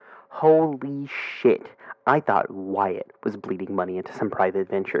Holy shit. I thought Wyatt was bleeding money into some private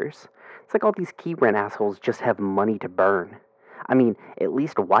ventures. It's like all these key rent assholes just have money to burn. I mean, at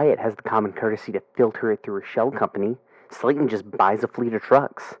least Wyatt has the common courtesy to filter it through a shell company. Slayton just buys a fleet of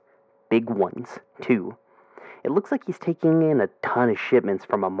trucks. Big ones, too. It looks like he's taking in a ton of shipments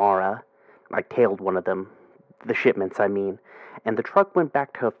from Amara. I tailed one of them. The shipments, I mean. And the truck went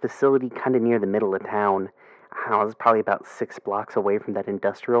back to a facility kind of near the middle of town. I don't know, it was probably about 6 blocks away from that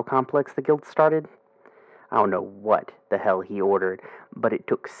industrial complex the guild started. I don't know what the hell he ordered, but it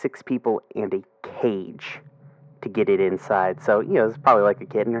took 6 people and a cage to get it inside. So, it's probably like a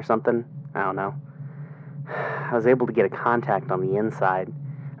kitten or something. I don't know. I was able to get a contact on the inside.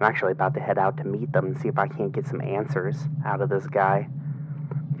 I'm actually about to head out to meet them and see if I can't get some answers out of this guy.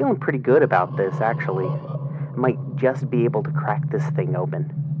 I'm feeling pretty good about this, actually. I might just be able to crack this thing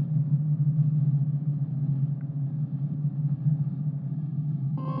open.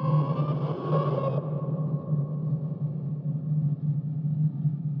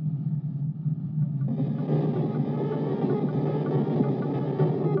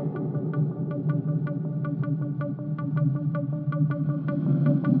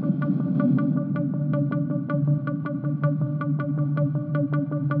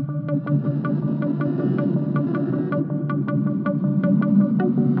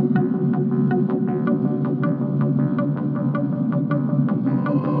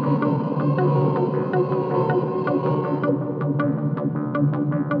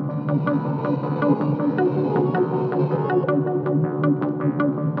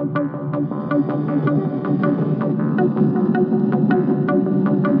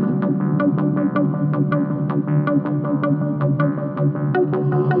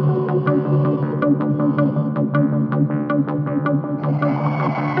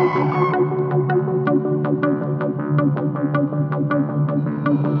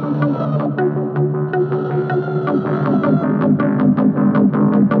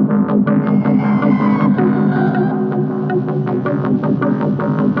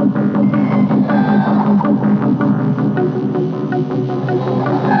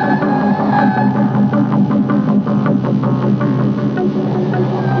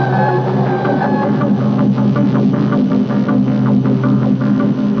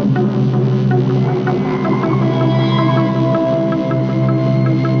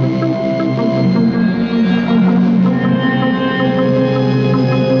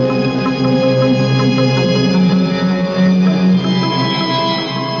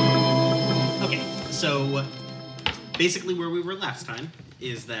 Basically where we were last time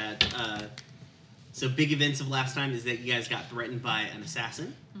is that, so big events of last time is that you guys got threatened by an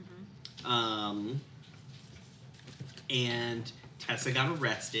assassin. Mm-hmm. And Tessa got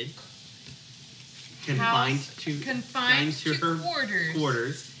arrested. Confined to her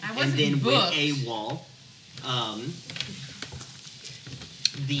quarters. And then booked. went AWOL. I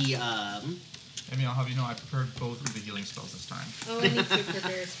mean, I'll have you know I prepared both of the healing spells this time. Oh, I need to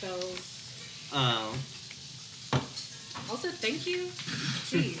prepare spells. Also, thank you.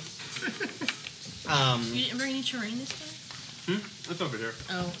 Jeez. You didn't bring any terrain this time? That's over here.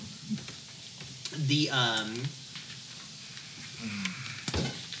 Oh.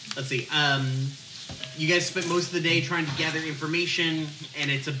 Let's see. You guys spent most of the day trying to gather information,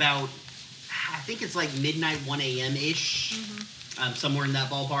 and it's about, I think it's like midnight, 1 a.m.-ish, somewhere in that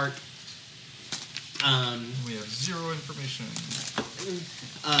ballpark. We have 0 information.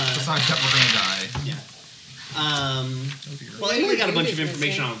 Besides that, we're gonna die. Yeah. Well, I only got a bunch of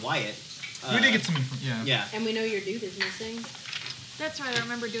information on Wyatt. We did get some information. Yeah. And we know your dude is missing. That's right. I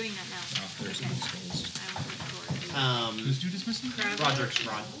remember doing that now. Whose dude is missing? Roderick's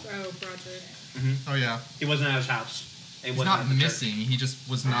Rod. Oh, Broderick. Mm-hmm. Oh yeah. He wasn't at his house. He's not missing. He just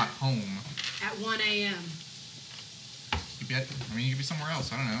was not home. At 1 a.m. He could be somewhere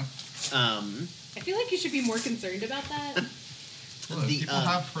else. I don't know. I feel like you should be more concerned about that. Look, people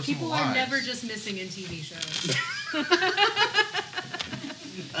have personal people lives. are never just missing in TV shows.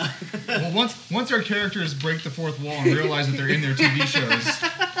 Well, once our characters break the fourth wall and realize that they're in their TV shows.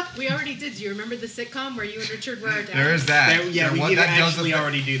 We already did. Do you remember the sitcom where you and Richard were our dads? There is that. We did actually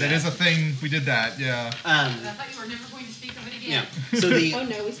already do that. That is a thing. We did that, yeah. I thought you were never going to speak of it again. Yeah. So oh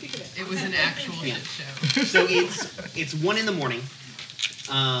no, we speak of it. It was an actual show. So it's 1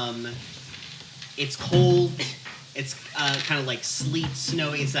 a.m. It's cold. It's kind of like sleet,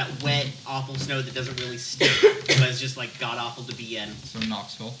 snowy. It's that wet, awful snow that doesn't really stick, but it's just like god awful to be in. So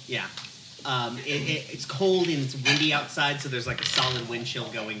Knoxville. Yeah. It's cold and it's windy outside, so there's like a solid wind chill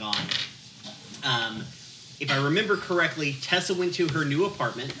going on. If I remember correctly, Tessa went to her new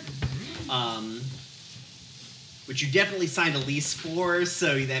apartment, which you definitely signed a lease for,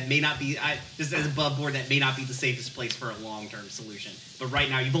 so that may not be, just as above board, that may not be the safest place for a long-term solution. But right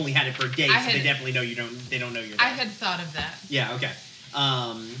now, you've only had it for a day, so they definitely know they don't know you're there. I had thought of that. Yeah, okay.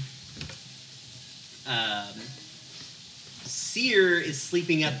 Seer is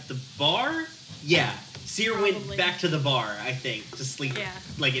sleeping at the bar? Yeah. Seer went Probably. back to the bar, I think, to sleep,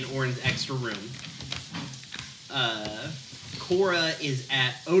 like, in Orran's extra room. Corra is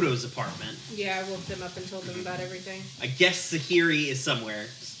at Odo's apartment. Yeah, I woke them up and told them about everything. I guess Sahiri is somewhere.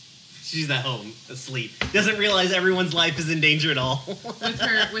 She's at home, asleep. Doesn't realize everyone's life is in danger at all.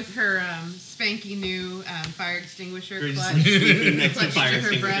 with her spanky new fire extinguisher Just clutch, sleeping next to clutched fire to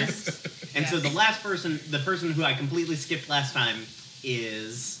her extinguisher. breast. And Yeah. so the person who I completely skipped last time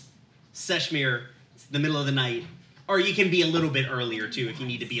is Seshmir. It's the middle of the night. Or you can be a little bit earlier, too, if you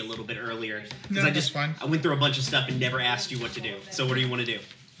need to be a little bit earlier. No, that's fine. I went through a bunch of stuff and never asked you what to do. So what do you want to do?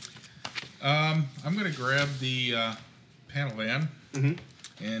 I'm going to grab the panel van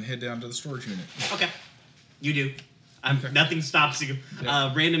Mm-hmm. and head down to the storage unit. Okay. You do. Okay. Nothing stops you.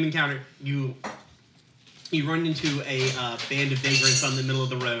 Yeah. Random encounter. You run into a band of vagrants on the middle of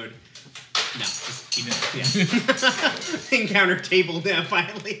the road. No. Just keep it. Yeah. Encounter table now,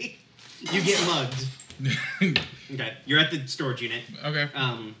 finally. You get mugged. Okay. You're at the storage unit. Okay.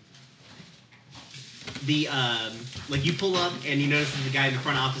 Like you pull up and you notice that the guy in the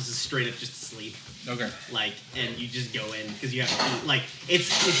front office is straight up just asleep. Okay. Like, and you just go in because you have to, like,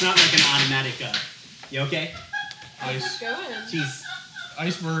 it's not like an automatic, you okay? Ice. Going. Jeez.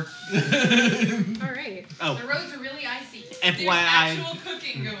 Iceberg. All right. Oh, The roads are really icy. FYI. There's actual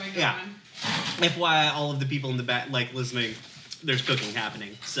cooking going Yeah. on. FYI, all of the people in the back, like, listening, there's cooking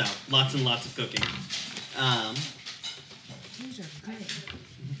happening. So, lots and lots of cooking. These are good.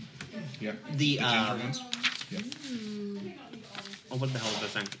 Yeah. The, ginger ones. Yeah. oh, what the hell is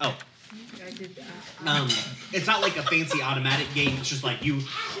this thing? Oh, I did that. it's not like a fancy automatic gate. It's just like you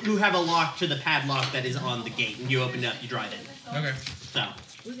have a lock to the padlock that is on the gate, and you open it up, you drive in. Okay. So,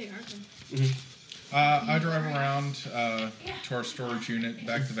 Ooh, they are good. I drive around to our storage unit,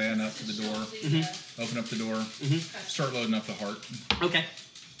 back the van up to the door, open up the door, start loading up the heart. okay.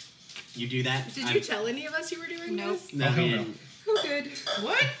 You do that. Did you tell any of us you were doing this? No, Oh, hell you no. didn't. Oh, good.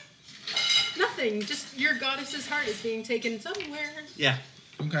 What? Nothing. Just your goddess's heart is being taken somewhere. Yeah.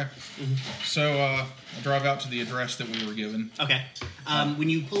 Okay. So I drive out to the address that we were given. Okay. When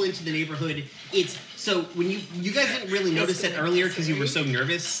you pull into the neighborhood, it's so when you guys didn't really notice it earlier because you were so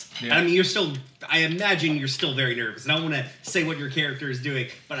nervous. Yeah. I mean, I imagine you're still very nervous. And I don't want to say what your character is doing,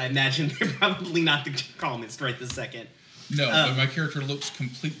 but I imagine they're probably not the calmest right this second. No, but my character looks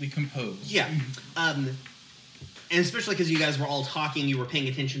completely composed. Yeah. And especially because you guys were all talking, you were paying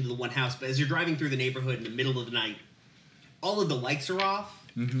attention to the one house. But as you're driving through the neighborhood in the middle of the night, all of the lights are off.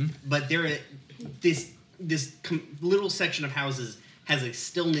 Mm-hmm. But this little section of houses has a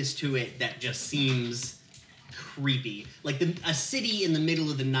stillness to it that just seems creepy. Like a city in the middle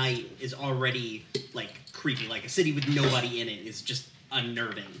of the night is already like creepy. Like a city with nobody in it is just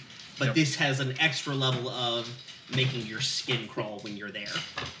unnerving. But Yep. this has an extra level of making your skin crawl when you're there.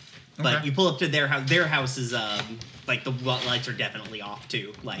 But Okay. you pull up to their house. Their house is like the lights are definitely off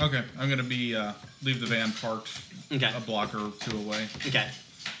too. Like Okay, I'm gonna be leave the van parked Okay. a block or two away, Okay.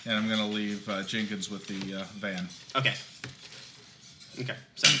 and I'm gonna leave Jenkins with the van. Okay. Okay.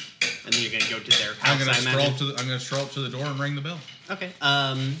 So, and then you're gonna go to their house. I'm gonna I stroll imagine. up to the door and ring the bell. Okay.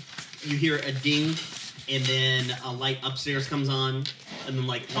 You hear a ding, and then a light upstairs comes on, and then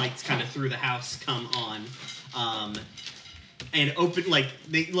like lights kind of through the house come on, and open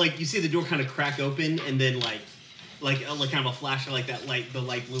you see the door kind of crack open, and then like kind of a flash of like that light, the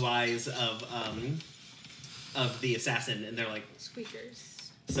light blue eyes of the assassin, and they're like,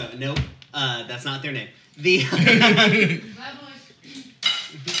 Squeakers. so nope, that's not their name. The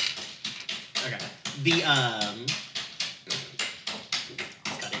okay, the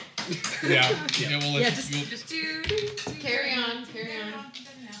cut it. Yeah, we'll let Yeah, you. just do. Carry on.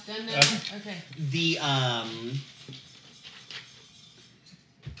 Done now? Okay. The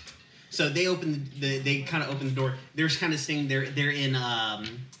so they kind of open the door. They're kind of saying they're in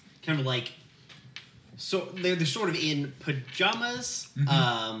kind of like so they're sort of in pajamas.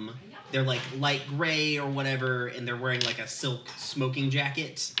 They're like light gray or whatever, and they're wearing like a silk smoking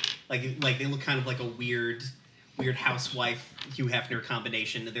jacket. Like they look kind of like a weird housewife Hugh Hefner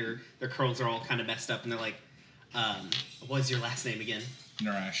combination. Their curls are all kind of messed up, and they're like, what's your last name again?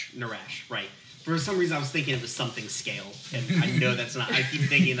 Narash. Narash, right. For some reason, I was thinking it was something scale, and I know that's not. I keep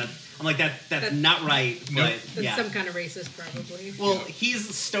thinking that. I'm like that's not right, but That's some kind of racist, probably. Well,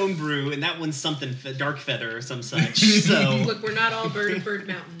 he's Stone Brew, and that one's something Dark Feather or some such. So look, we're not all Bird of Bird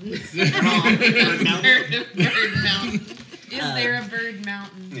Mountain. Bird Mountain. Bird of Bird Mountain. Is there a Bird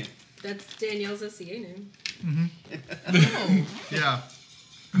Mountain? Yeah. That's Danielle's SCA name. Oh. Yeah.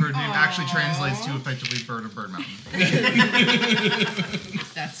 Her name actually translates to effectively Bird of Bird Mountain.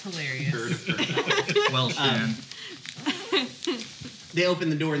 That's hilarious. Bird of Bird Mountain. Welsh man. They open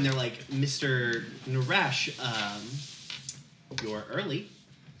the door and they're like, Mr. Narash, you're early.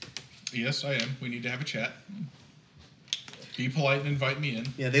 Yes, I am. We need to have a chat. Be polite and invite me in.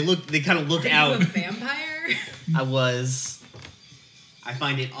 Yeah, they kind of look Are out. you a vampire? I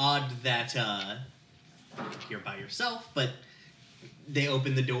find it odd that you're by yourself, but they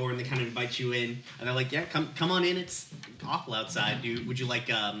open the door and they kind of invite you in, and they're like, yeah, come on in, it's awful outside. Would you like,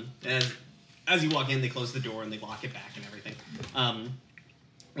 as you walk in, they close the door and they lock it back and everything.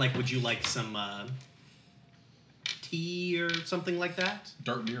 Would you like some tea or something like that?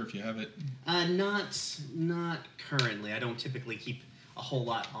 Dark beer if you have it. Not currently. I don't typically keep a whole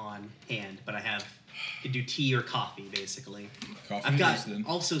lot on hand, but I could do tea or coffee, basically. Coffee I've got it is, then.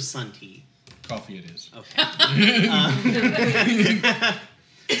 also sun tea. Coffee it is. Okay.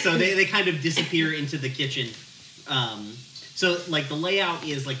 So they kind of disappear into the kitchen. So the layout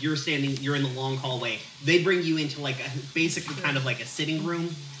is you're in the long hallway. They bring you into basically kind of like a sitting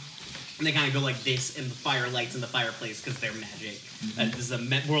room. And they kind of go like this, and the fire lights in the fireplace because they're magic. Mm-hmm. This is a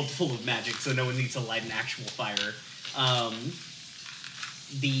world full of magic, so no one needs to light an actual fire.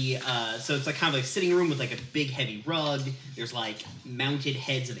 So it's kind of like a sitting room with a big heavy rug. There's mounted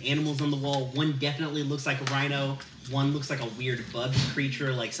heads of animals on the wall. One definitely looks like a rhino. One looks like a weird bug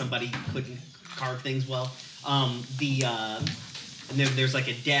creature, like somebody couldn't carve things well. And then there's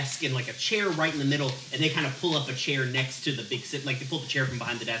a desk and a chair right in the middle, and they kind of pull up a chair next to the big they pull the chair from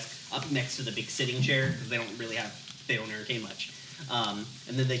behind the desk up next to the big sitting chair because they don't entertain much. And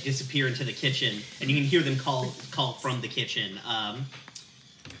then they disappear into the kitchen, and you can hear them call from the kitchen.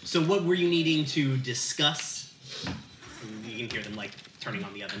 So what were you needing to discuss? And you can hear them turning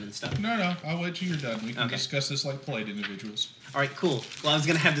on the oven and stuff. No, I'll wait till you're done. We can Okay. discuss this like polite individuals. All right, cool. Well, I was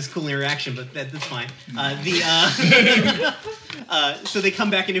gonna have this cool interaction, but that's fine. So they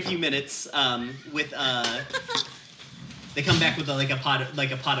come back in a few minutes with they come back with a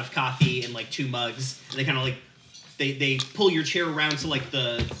pot of coffee and 2 mugs. And they kind of they pull your chair around so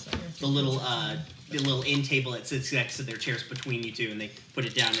the little end table that sits next to their chairs between you two, and they put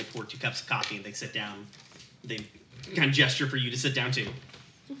it down. They pour 2 cups of coffee and they sit down. They kind of gesture for you to sit down too.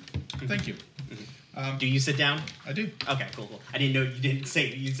 Thank you. Do you sit down? I do. Okay, cool. I didn't know you didn't say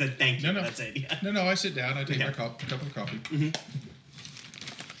it. You said thank you. No. That's it. Yeah. No, I sit down. I take Okay. my cup of coffee. Mm-hmm.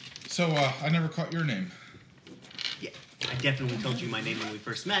 So, I never caught your name. Yeah, I definitely told you my name when we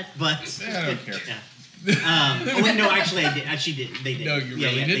first met, but Yeah, I don't care. Yeah. Wait, no, actually, I did. Actually, they did. No, you yeah,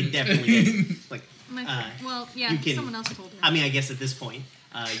 really yeah, didn't. They definitely did. Well, yeah, you can- someone else told her. I mean, I guess at this point,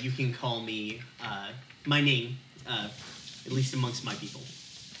 you can call me my name, at least amongst my people,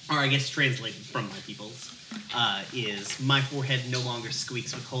 or I guess translated from my people's, is my forehead no longer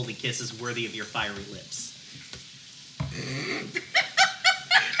squeaks with holy kisses worthy of your fiery lips.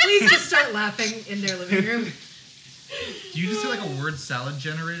 Please just start laughing in their living room. Do you just say a word salad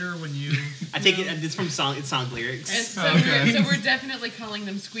generator when you... I take it. It's from song lyrics. And so, Okay. so we're definitely calling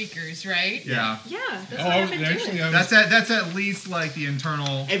them squeakers, right? Yeah. Yeah, that's Oh, what I've been actually, doing. I was... That's at least the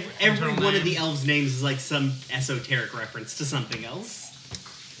internal... Every internal one of the names. elves' names is some esoteric reference to something else.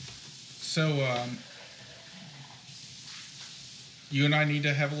 So, you and I need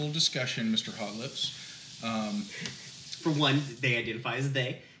to have a little discussion, Mr. Hot Lips. For one, they identify as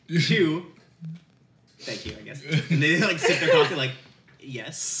they. 2, thank you, I guess. And they sip their coffee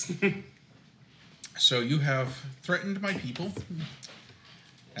yes. So you have threatened my people,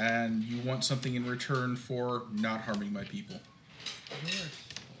 and you want something in return for not harming my people.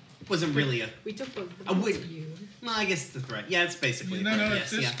 Wasn't really a. We took the I would- to you. Well, I guess it's a threat. Yeah, it's basically a No, threat.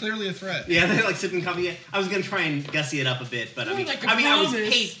 it's Yes, clearly a threat. yeah. They're sipping coffee. Yeah, I was gonna try and gussy it up a bit, but I More mean, like a I was promise.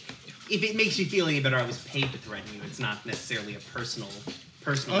 paid. If it makes you feel any better, I was paid to threaten you. It's not necessarily a personal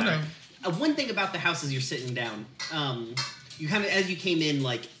Oh, matter. no. One thing about the house is you're sitting down. You kind of, as you came in,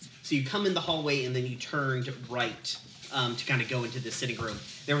 so you come in the hallway and then you turned right to kind of go into the sitting room.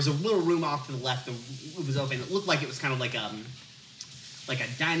 There was a little room off to the left that was open. It looked like it was kind of like a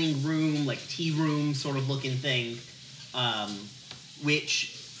dining room, tea room sort of looking thing,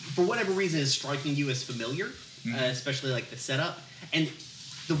 which for whatever reason is striking you as familiar, especially the setup. And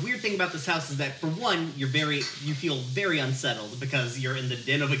the weird thing about this house is that, for one, you feel very unsettled because you're in the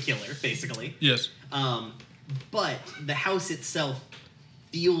den of a killer, basically. Yes. But the house itself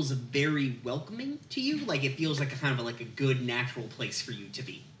feels very welcoming to you. Like, it feels like a good, natural place for you to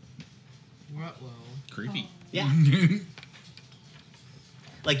be. Well. Creepy. Yeah.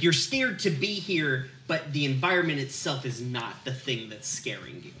 Like, you're scared to be here, but the environment itself is not the thing that's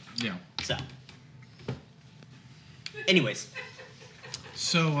scaring you. Yeah. So. Anyways.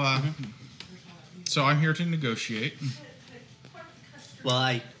 So, so I'm here to negotiate. Well,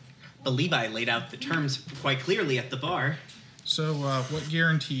 I believe I laid out the terms quite clearly at the bar. So, what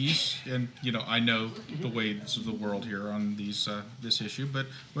guarantees, and, I know the ways of the world here on this issue, but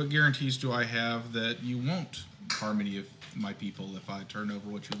what guarantees do I have that you won't harm any of my people if I turn over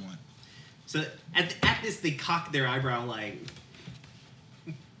what you want? So, at this, they cock their eyebrow like,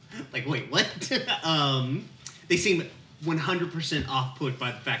 wait, what? They seem 100% off-put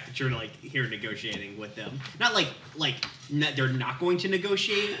by the fact that you're, here negotiating with them. Not they're not going to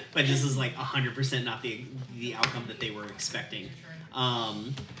negotiate, but this is, 100% not the outcome that they were expecting.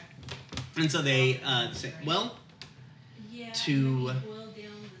 And so they say, well, to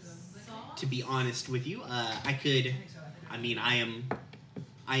be honest with you, I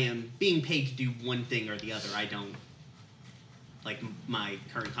am being paid to do one thing or the other. I don't, my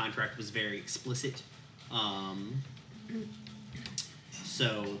current contract was very explicit.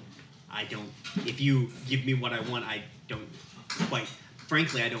 So, I don't, if you give me what I want, I don't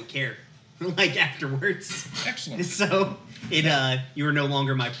frankly, I don't care, afterwards. Excellent. So, you are no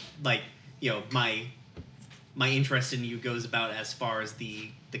longer my interest in you goes about as far as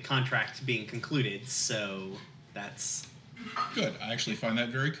the contract being concluded, so that's... Good. I actually find that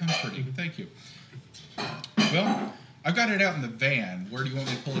very comforting. Thank you. Well, I've got it out in the van. Where do you want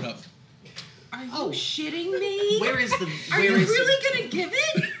me to pull it up? Are you shitting me? Where is the... Are you really gonna give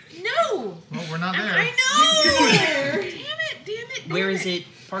it? No! Well, we're not there. I know! Damn it. Where is it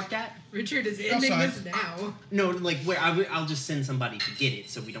parked at? Richard is ending Outside. this now. No, where I'll just send somebody to get it,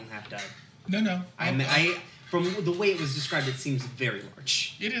 so we don't have to. No. From the way it was described, it seems very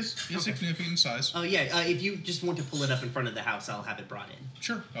large. It is. It's significant in size. Oh yeah. If you just want to pull it up in front of the house, I'll have it brought in.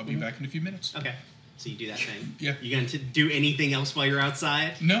 Sure. I'll be back in a few minutes. Okay. So you do that thing. Yeah. You going to do anything else while you're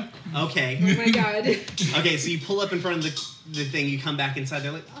outside? No. Okay. Oh my god. Okay. So you pull up in front of the thing. You come back inside.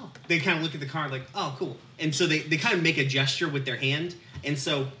 They're like, oh. They kind of look at the car like, oh, cool. And so they kind of make a gesture with their hand. And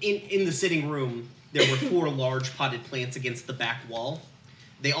so in the sitting room, there were 4 large potted plants against the back wall.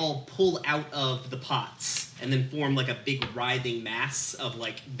 They all pull out of the pots and then form a big writhing mass of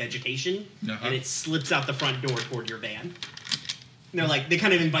vegetation, and it slips out the front door toward your van. And they're they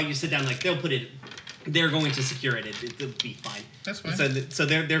kind of invite you to sit down. They'll put it. They're going to secure it. It'll be fine. That's fine. So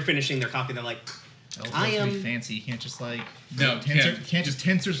they're finishing their coffee. They're like, I am fancy. You can't just No, can't just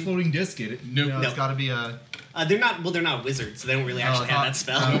Tensor's floating disc it. Nope. No, it's got to be a. they're not wizards, so they don't really actually have that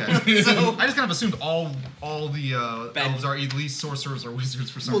spell. Okay. So I just kind of assumed all the elves are at least sorcerers or wizards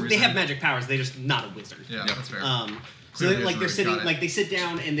for some reason. they have magic powers. They're just not a wizard. Yeah, Yep. that's fair. So Clearly they're it's sitting got it. they sit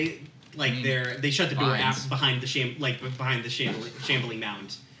down and they they shut the door Vines. behind the shambling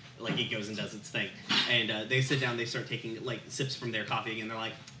mound. It goes and does its thing, and they sit down. They start taking sips from their coffee again. They're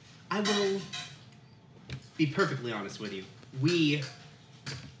like, I will be perfectly honest with you. We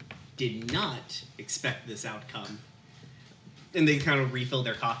did not expect this outcome. And they kind of refill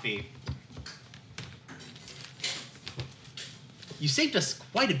their coffee. You saved us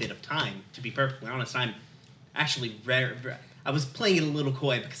quite a bit of time, to be perfectly honest. I'm actually I was playing it a little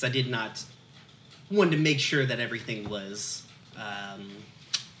coy because I did not wanted to make sure that everything was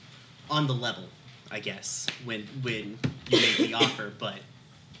on the level, I guess, when you made the offer, but you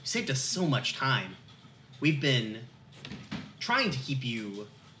saved us so much time. We've been trying to keep you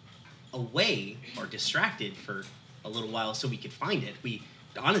away or distracted for a little while so we could find it. We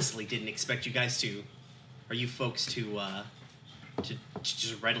honestly didn't expect you guys to, or you folks to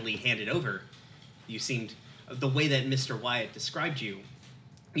just readily hand it over. You seemed, the way that Mr. Wyatt described you,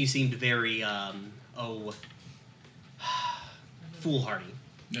 you seemed very, foolhardy.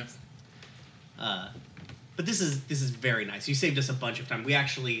 Yeah. But this is very nice. You saved us a bunch of time. We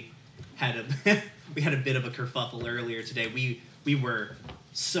actually had a we had a bit of a kerfuffle earlier today. We were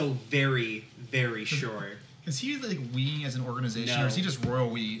so very, very sure. Is he we as an organization, No. or is he just royal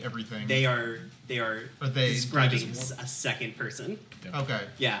we everything? They are But they describing just- a second person. Okay,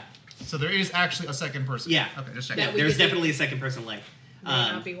 Yeah. so there is actually a second person. Yeah. Okay, just checking. That we There's could definitely a second person. May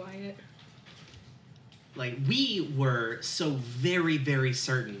not be Wyatt. We were so very, very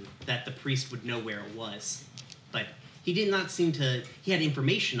certain that the priest would know where it was, but he did not seem to. He had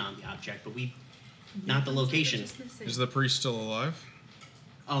information on the object, but not the location. Is the priest still alive?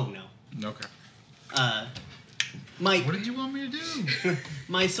 Oh no. Okay. What did you want me to do?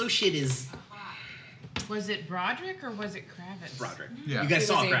 My associate is Was it Broderick or was it Kravitz? Broderick. Yeah. You guys It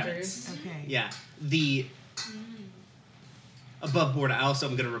saw was Kravitz. Andrews. Okay. Yeah. The above board. I also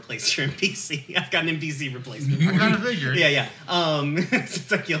am going to replace your NPC. I've got an NPC replacement. I kind of figured. Yeah.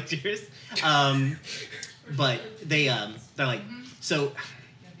 Since I killed yours. But they're like, so,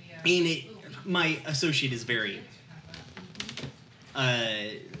 my associate is very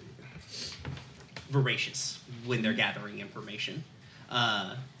voracious when they're gathering information.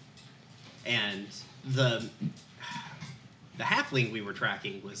 And the halfling we were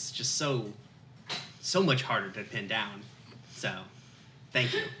tracking was just so much harder to pin down. So,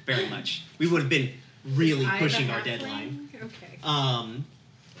 thank you very much. We would have been really I the pushing our halfling? deadline. Okay.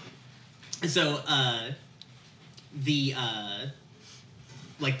 So this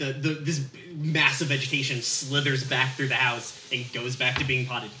massive vegetation slithers back through the house and goes back to being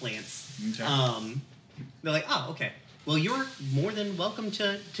potted plants. Okay. They're like, oh, okay. Well, you're more than welcome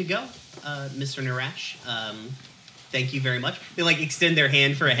to go, Mr. Narash. Thank you very much. They extend their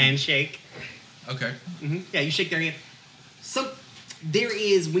hand for a handshake. Okay. Mm-hmm. Yeah, you shake their hand. There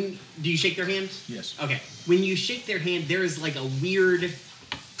is do you shake their hand? Yes. Okay. When you shake their hand, there's a weird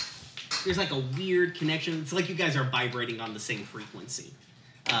connection. It's like you guys are vibrating on the same frequency.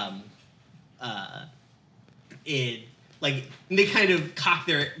 They kind of cock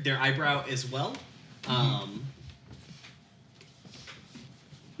their eyebrow as well.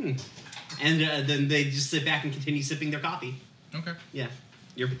 And then they just sit back and continue sipping their coffee. Okay. Yeah,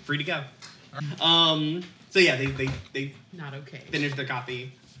 you're free to go. So yeah, they Not okay. finish their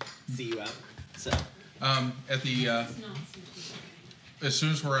coffee, see you out. So At the as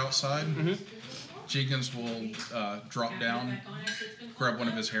soon as we're outside, Jenkins will drop down, grab one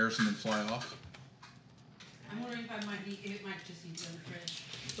of his hairs, and then fly off. I'm wondering if it might just need to go in the fridge.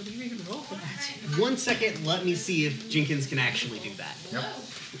 What do you even roll for that? 1 second, let me see if Jenkins can actually do that. Yep.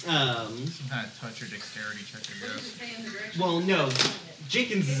 Some kind of touch or dexterity check, I guess. Well, no,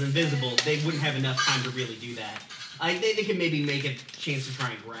 Jenkins is invisible. They wouldn't have enough time to really do that. They could maybe make a chance to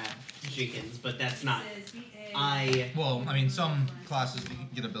try and grab Jenkins, but that's not. Well, I mean, some classes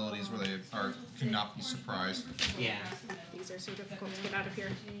get abilities where they cannot be surprised. Yeah. These are so difficult to get out of here.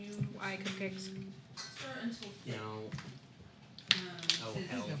 Why cupcakes? You know. Oh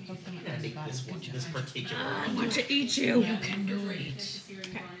hell! I think this particular. I want to eat you. You can do it.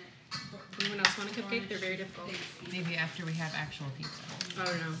 Okay. Anyone else want a cupcake? They're very difficult. Maybe after we have actual pizza. Oh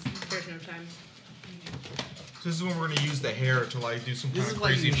no, there's no time. So this is when we're going to use the hair to do some kind This of is why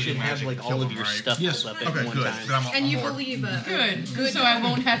crazy you voodoo should have magic to all kill of them, your right? stuff Yes. pulled up at Okay, one good. time. Then I'm And you on board. believe Good, so I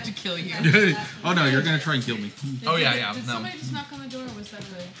won't have to kill you. Oh no, you're gonna try and kill me. Oh yeah, Did no. somebody just knock on the door, or was that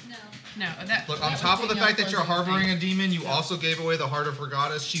the... No, that... Look, that on was top of the fact that Danielle's you're harboring a thing. demon, you also gave away the heart of her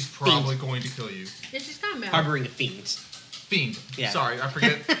goddess. She's probably going to kill you. Yeah, she's kind of mad. Harboring a fiend. Fiend. Yeah. Sorry, I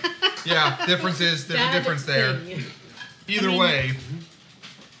forget. Yeah, there's a Bad difference there. thing. Either way,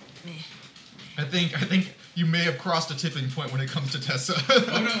 I think you may have crossed a tipping point when it comes to Tessa.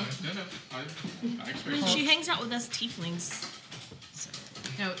 Oh no. I expect. When she hangs out with us tieflings. So.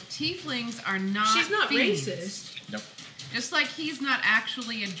 No, tieflings are not She's not fiends. racist. Yep. Just like he's not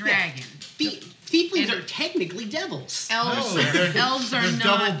actually a dragon. Tieflings And- are technically devils. Elves, they're elves are they're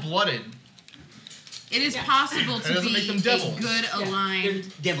not... double-blooded. It is possible That to doesn't be make them a devils. good They're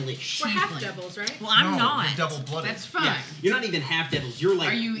aligned... devilish. We're half Tiefling. devils, right? Well, I'm no, not. You're double-blooded. That's fine. Yeah, you're not even half devils. You're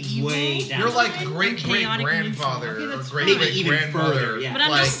Are you evil? way down. You're like the line. great chaotic grandfather neutral. Okay, or that's great fine. great Even grandmother. further, yeah. But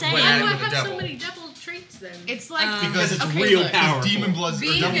I'm just saying- went Why in do I with the have devil. so many devil traits then? It's like... Because it's okay, real look, powerful. Demon bloods or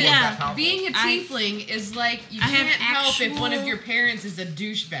Being devil a- bloods yeah, that powerful. Being a I- tiefling is like you I have can't help if one of actual- your parents is a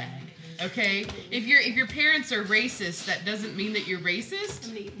douchebag. Okay, if your parents are racist, that doesn't mean that you're racist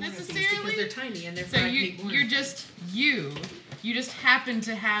I'm gonna eat more of these because necessarily. they're tiny and they're So you're just you. You just happen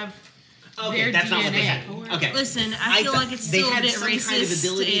to have Okay, their that's DNA. not what they had. Okay. Listen, I feel thought like it's they still a had bit some racist. kind of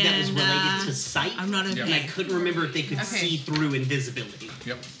ability that was and, related to sight. I'm not And I okay. couldn't remember if they could Okay. see through invisibility.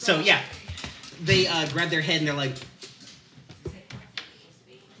 Yep. So yeah, they grab their head and they're like,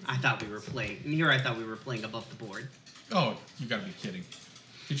 "I thought we were playing." And here I thought we were playing above the board. Oh, you gotta be kidding.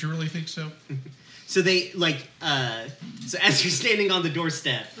 Did you really think so? So they so as you're standing on the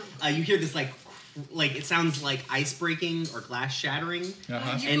doorstep, you hear this it sounds like ice breaking or glass shattering,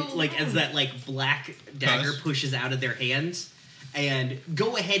 Uh-huh. and as that black dagger Cuz? pushes out of their hands. And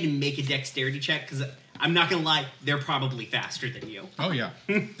go ahead and make a dexterity check because I'm not gonna lie, they're probably faster than you. Oh yeah,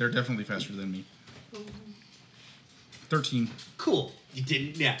 they're definitely faster than me. 13. Cool. You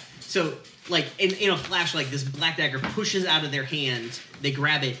didn't, yeah. So, in a flash, this black dagger pushes out of their hand, they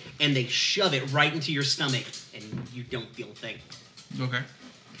grab it, and they shove it right into your stomach, and you don't feel a thing. Okay.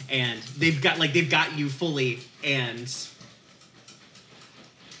 and they've got you fully, and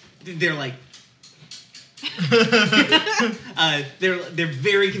they're like, they're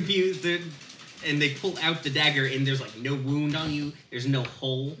very confused. And they pull out the dagger, and there's like no wound on you. There's no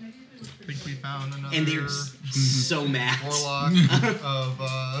hole. I think we found another And they're so mad. warlock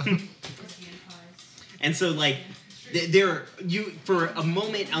of. And so like, they're you for a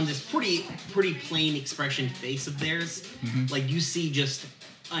moment on this pretty plain expression face of theirs, like you see just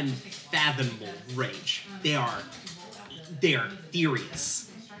unfathomable rage. They are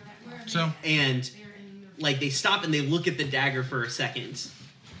furious. So And like they stop and they look at the dagger for a second.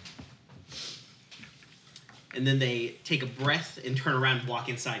 And then they take a breath and turn around and walk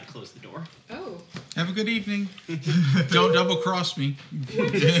inside and close the door. Oh. have a good evening. Don't double cross me.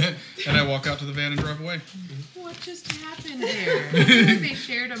 And I walk out to the van and drive away. What just happened there? I feel like they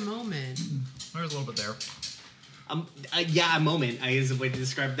shared a moment. There's a little bit there. Yeah, a moment is a way to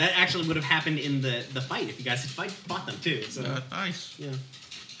describe it. That actually would have happened in the fight if you guys had fought them too. So Nice. yeah.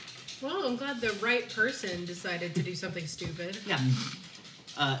 Well, I'm glad the right person decided to do something stupid. Yeah.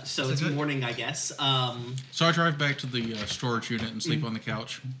 So it's morning, I guess. So I drive back to the storage unit and sleep on the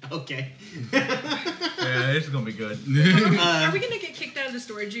couch. Okay. Yeah, this is gonna be good. Are we gonna get kicked out of the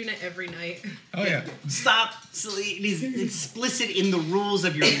storage unit every night? Oh yeah. Stop. It is explicit in the rules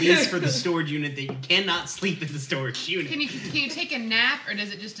of your lease for the storage unit that you cannot sleep in the storage unit. Can you take a nap, or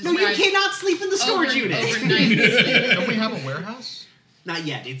does it just No, describe you cannot sleep in the storage unit. overnight sleep? Don't we have a warehouse? Not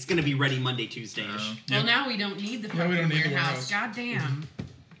yet. It's going to be ready Monday, Tuesday-ish. Well, now we don't need the Yeah, we fucking don't need the warehouse. warehouse. Goddamn.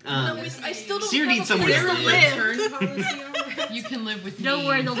 I still don't Seer have needs a somewhere place to to live. live. Return policy on that? You can live with me. Don't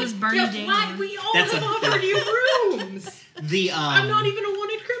worry, they'll just burn you Yeah, why? down. We all That's have a- offered you rooms. I'm I'm not even a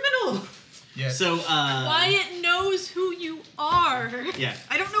wanted criminal. Yeah. So, Wyatt knows who you are. Yeah.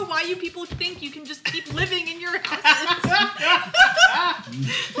 I don't know why you people think you can just keep living in your houses.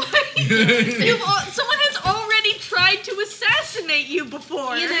 Someone has already tried to assassinate you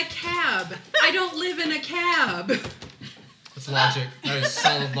before. In a cab. I don't live in a cab. That's logic. That is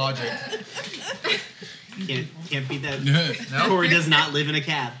solid logic. can't beat that. No. Corey does not live in a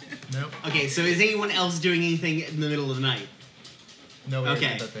cab. Nope. Okay, so is anyone else doing anything in the middle of the night? No.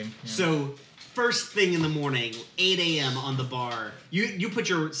 Okay. That thing. Yeah. So, first thing in the morning, 8 a.m. on the bar. You put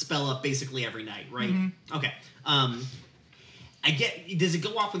your spell up basically every night, right? Mm-hmm. Okay. Does it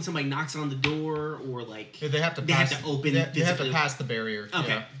go off when somebody knocks on the door, or like Yeah, they have to they pass. have to open? They have to physically? pass the barrier. Okay.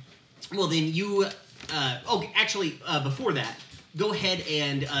 Yeah. Well, then you. Actually, before that, go ahead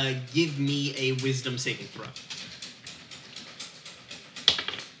and give me a wisdom saving throw.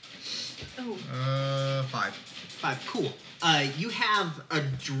 Oh. 5. 5. Cool. You have a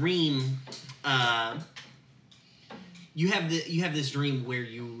dream. You have this dream where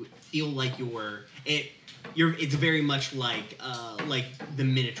you feel like it's very much like the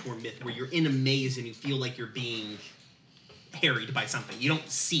Minotaur myth, where you're in a maze and you feel like you're being harried by something. You don't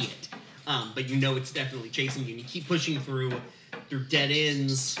see it, but you know it's definitely chasing you. And you keep pushing through dead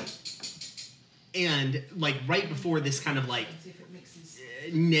ends, and like right before this kind of like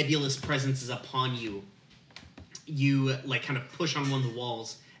nebulous presence is upon you, you like kind of push on one of the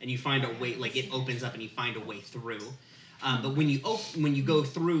walls and you find a way, like it opens up and you find a way through. But when you go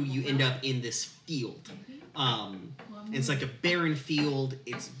through, you end up in this field. It's like a barren field.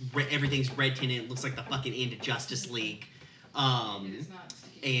 Everything's red tinted. It looks like the fucking end of Justice League.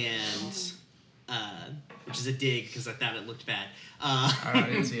 Which is a dig because I thought it looked bad. I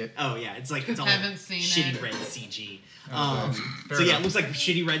didn't see it. Oh yeah, it's all Haven't seen shitty it. red CG. Fair So yeah, enough. it looks like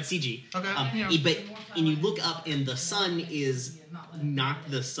shitty red CG. Okay. And you look up and the sun is not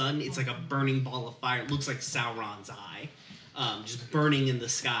the sun. It's like a burning ball of fire. It looks like Sauron's eye, just burning in the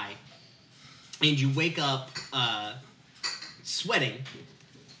sky. And you wake up sweating,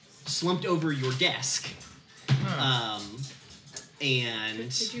 slumped over your desk. And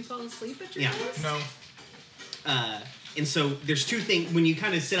Did you fall asleep at your Yeah. desk? No. and so there's two things when you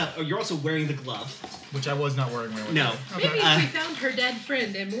kind of sit up. Oh, you're also wearing the glove. Which I was not wearing when I went No. there. Maybe if we found her dead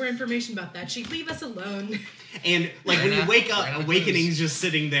friend and more information about that, she'd leave us alone. And like when you Right wake on- right up, on Awakening's just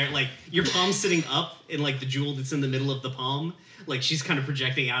sitting there, like your palm's sitting up, and like the jewel that's in the middle of the palm, like she's kind of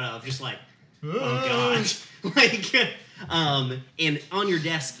projecting out of, just like, oh god, like, and on your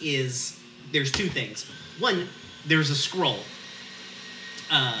desk there's two things. One, there's a scroll,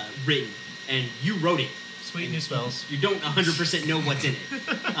 written, and you wrote it. Sweet new spells. You don't 100% know what's in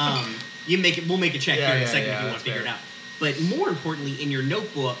it. We'll make a check here in a second if you want to figure it out. But more importantly, in your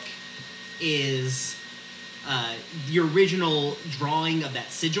notebook is the original drawing of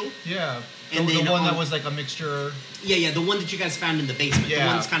that sigil. Yeah. And the then one that on- was like a mixture. Yeah, the one that you guys found in the basement. Yeah. The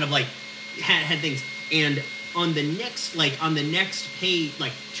one that's kind of like had things. And on the next page,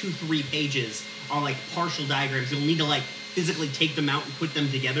 like 2-3 pages are like partial diagrams. You'll need to like physically take them out and put them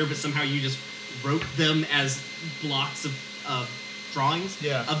together, but somehow you just wrote them as blocks of drawings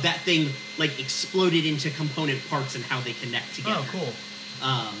of that thing, like exploded into component parts and how they connect together. Oh, cool.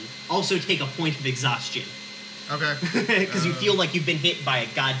 Also take a point of exhaustion. Okay. Because you feel like you've been hit by a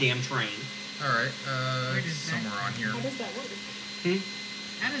goddamn train. All right. Where does Somewhere on here. How does that work?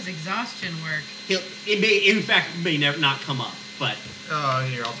 How does exhaustion work? In fact, may never not come up, but...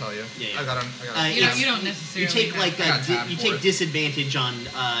 Here, I'll tell you. Yeah. I got You don't necessarily. You take like you take it. disadvantage on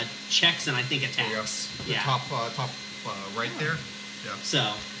checks and I think attacks. The top right there. Yeah.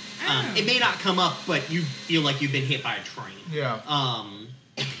 So it may not come up, but you feel like you've been hit by a train. Yeah.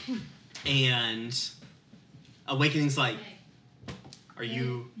 And Awakening's like, are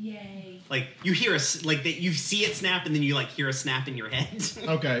you? Yay. Like you hear you see it snap and then you like hear a snap in your head.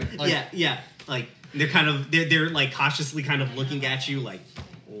 Okay. Yeah. Like they're like cautiously kind of looking at you like,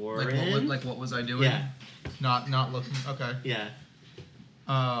 Orran? Like what was I doing? Yeah. Not looking. Okay. Yeah.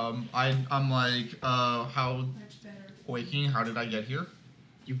 I'm like how Awakening. How did I get here?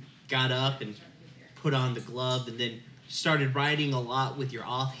 You got up and put on the glove and then started writing a lot with your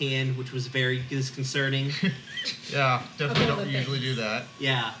offhand, which was very disconcerting. Yeah, definitely don't usually do that.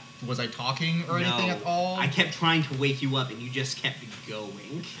 Yeah. Was I talking or anything at all? I kept trying to wake you up and you just kept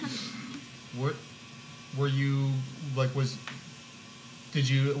going. Were you like did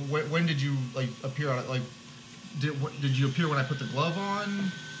you when did you like appear on it? Like did you appear when I put the glove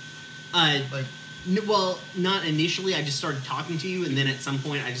on? Well, not initially. I just started talking to you, and then at some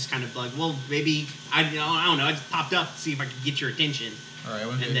point, I just kind of like, well, maybe I don't know. I just popped up to see if I could get your attention. All right,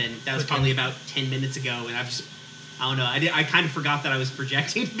 and then that was probably about 10 minutes ago, and I don't know. I kind of forgot that I was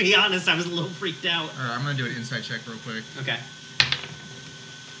projecting. To be honest, I was a little freaked out. All right, I'm gonna do an insight check real quick. Okay.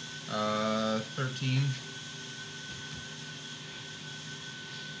 13.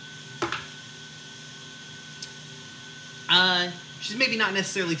 She's maybe not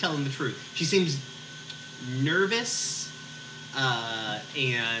necessarily telling the truth. She seems nervous,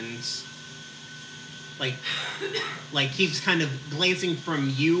 and like keeps kind of glancing from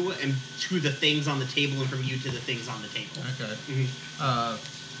you and to the things on the table and from you to the things on the table. Okay. Mm-hmm.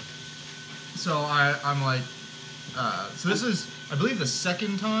 So I'm like, so this is, I believe, the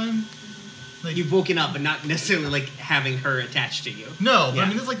second time. Like, you've woken up, but not necessarily like having her attached to you. No, but I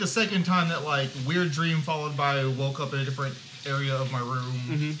mean, this is like the second time that like weird dream followed by woke up in a different area of my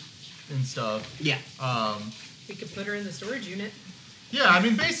room and stuff. Yeah. We could put her in the storage unit. Yeah, I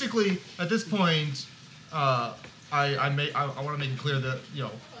mean, basically at this point, I want to make it clear that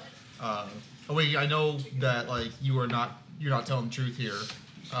I know that like you're not telling the truth here.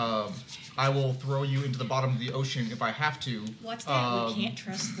 I will throw you into the bottom of the ocean if I have to. What's that? We can't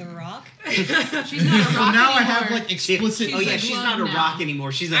trust the rock? She's not a rock So now anymore. I have like explicit. She's not a rock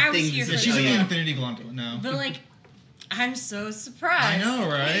anymore. She's a thing. She's in the Infinity Gauntlet now. But like, I'm so surprised. I know,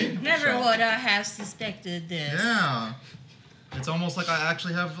 right? Never would I have suspected this. Yeah. It's almost like I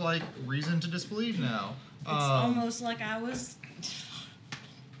actually have like reason to disbelieve now. It's almost like I was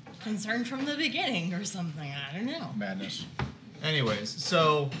concerned from the beginning or something. I don't know. Madness. Anyways,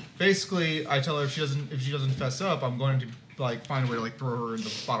 so basically, I tell her if she doesn't fess up, I'm going to like find a way to like throw her in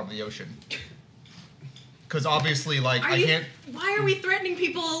the bottom of the ocean. Because obviously, like I can't. Why are we threatening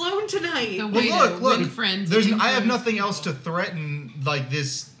people alone tonight? The way Well, to look! win friends. I have nothing else to threaten like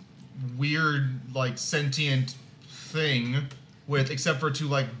this weird like sentient thing with, except for to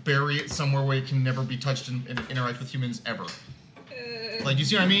like bury it somewhere where it can never be touched and interact with humans ever. Like, you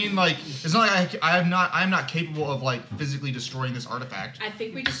see what I mean? Like, it's not like I'm not capable of like physically destroying this artifact. I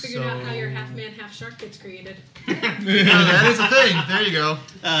think we just figured out how your half man, half shark gets created. That is a thing. There you go.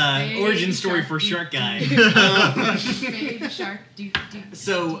 Origin story for Shark Guy. Baby shark.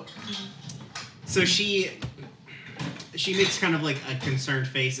 So she makes kind of like a concerned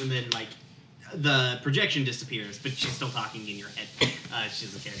face, and then like the projection disappears, but she's still talking in your head. She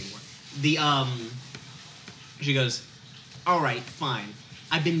doesn't care anymore. She goes, all right, fine.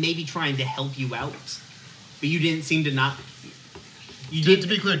 I've been maybe trying to help you out, but you didn't seem to not. To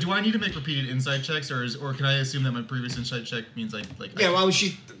be clear, do I need to make repeated insight checks, or can I assume that my previous insight check means like? Yeah, well,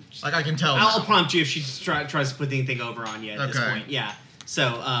 she. Like I can tell. I'll prompt you if she tries to put anything over on you at this point. Yeah.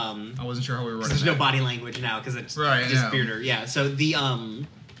 So. I wasn't sure how we were running. There's no body language now because it's disappeared her. Yeah. So the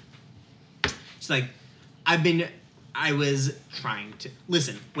She's like, I was trying to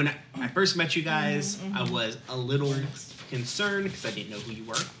listen when I first met you guys. I was a little concerned because I didn't know who you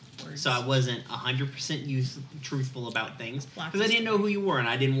were, so I wasn't 100% truthful about things because I didn't know who you were and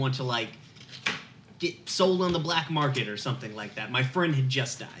I didn't want to like get sold on the black market or something like that. My friend had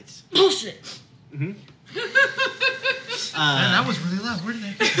just died. Bullshit. Mm-hmm. Man, that was really loud. Where did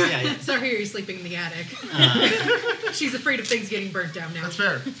they? Yeah. So here you're sleeping in the attic. She's afraid of things getting burnt down now. That's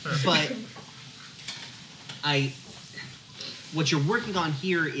fair. But what you're working on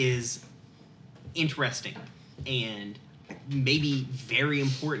here is interesting and maybe very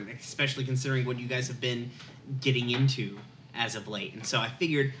important, especially considering what you guys have been getting into as of late. And so I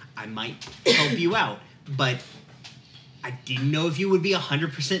figured I might help you out, but I didn't know if you would be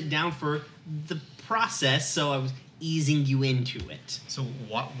 100% down for the process, so I was easing you into it. So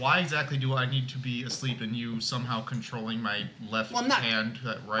why exactly do I need to be asleep and you somehow controlling my left hand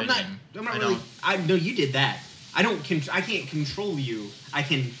writing? I'm not really. No, you did that. I can't control you. I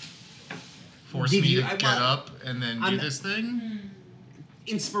can force me to get up and then do this thing.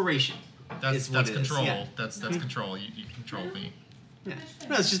 Inspiration. That's control. Yeah. That's control. You control me. Yeah.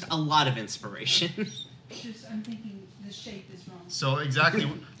 No, it's just a lot of inspiration. I'm thinking the shape is wrong. So exactly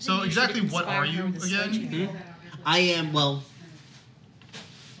what are you again? Mm-hmm. I am, well,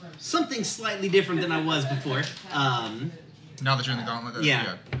 something slightly different than I was before. Now that you're in the gauntlet?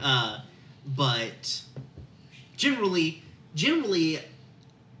 Yeah. But generally,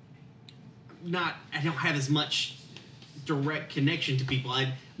 I don't have as much direct connection to people.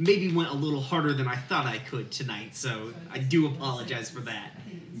 I maybe went a little harder than I thought I could tonight, so I do apologize for that.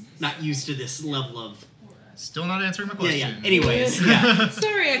 Not used to this level of... Still not answering my question. Yeah. Anyways, yeah.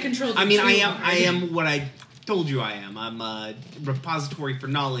 Sorry, I controlled. I mean, I am what I told you I am. I'm a repository for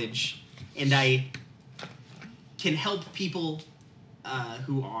knowledge, and I can help people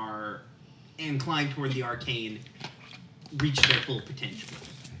who are inclined toward the arcane reach their full potential.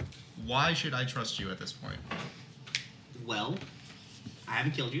 Why should I trust you at this point? Well, I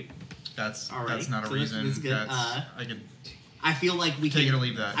haven't killed you. That's not a reason. That's good. I feel like we take it or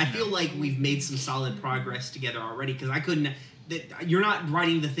leave that. I feel like we've made some solid progress together already because I couldn't. You're not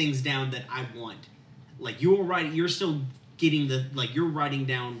writing the things down that I want. Like you're writing, you're still getting you're writing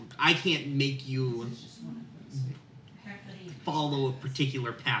down. I can't make you follow a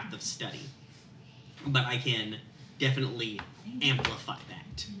particular path of study, but I can definitely amplify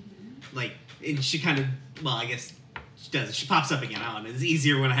that. Like, and she kind of, well, I guess she does. She pops up again. I don't know. It's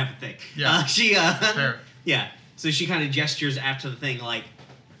easier when I have a thing. Yeah. Fair. Yeah. So she kind of gestures after the thing, like,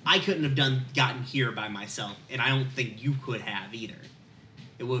 I couldn't have gotten here by myself, and I don't think you could have either.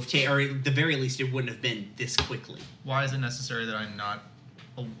 It would have or at the very least, it wouldn't have been this quickly. Why is it necessary that I'm not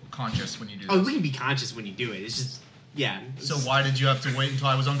conscious when you do this? Oh, we can be conscious when you do it. It's just, yeah. So why did you have to wait until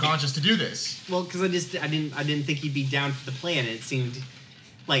I was unconscious to do this? Well, because I didn't think you'd be down for the plan, and it seemed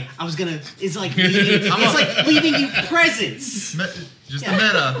like I was gonna. It's like leaving you presents. Just the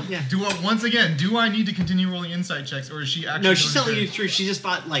meta. Yeah. Once again, do I need to continue rolling insight checks, or is she actually? No, she's telling you the truth. She just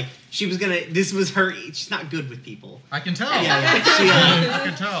thought she was gonna. This was her. She's not good with people. I can tell. Yeah. I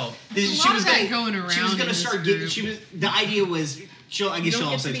can tell. She was going around. She was gonna start getting. The idea was. I guess she'll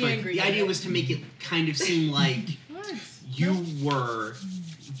also explain. The idea was to make it kind of seem like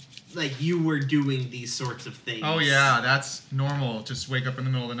you were doing these sorts of things. Oh yeah, that's normal. Just wake up in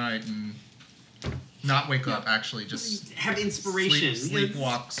the middle of the night and not wake up. Actually, just have inspiration.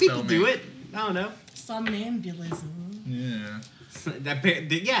 Sleepwalk. People do it. I don't know. Somnambulism. Yeah.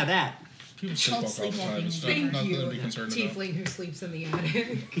 That. People sleepwalk all the time. It's Thank not you, to be concerned tiefling who sleeps in the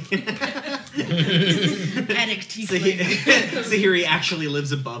attic. Attic tiefling. So here he actually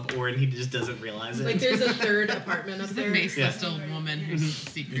lives above Orran. He just doesn't realize it. Like there's a third apartment up There's there. a faceless old woman who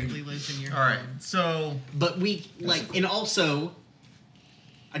secretly lives in your home. All right, so. But and also,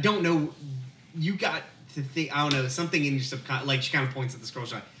 I don't know. You got to think. I don't know something in your subconscious. Like she kind of points at the scroll.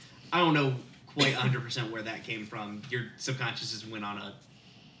 She's like, I don't know quite 100% where that came from. Your subconscious just went on a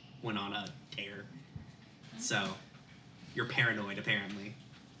tear. So you're paranoid, apparently.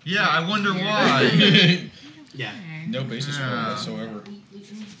 Yeah, I wonder why. Yeah. No basis for it whatsoever.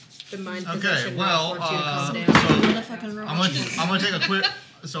 The mind okay, well, so I'm gonna take a quick.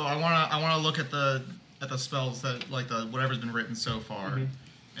 So I wanna look at the spells that whatever's been written so far. Mm-hmm.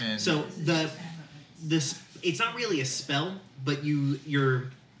 And so it's not really a spell, but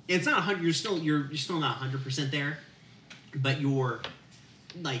it's not 100. You're still not 100% there, but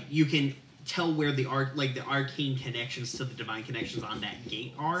you can tell where the arcane connections to the divine connections on that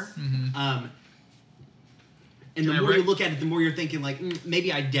gate are. Mm-hmm. And the more you look at it, the more you're thinking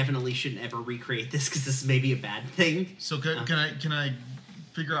maybe I definitely shouldn't ever recreate this because this may be a bad thing. So can I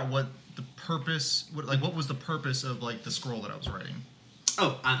figure out what the purpose? What was the purpose of the scroll that I was writing?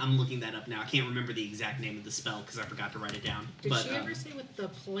 Oh, I'm looking that up now. I can't remember the exact name of the spell because I forgot to write it down. Did she ever say what the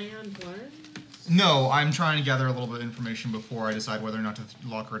plan was? No, I'm trying to gather a little bit of information before I decide whether or not to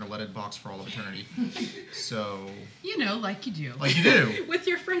lock her in a leaded box for all of eternity. So... like you do. Like you do. With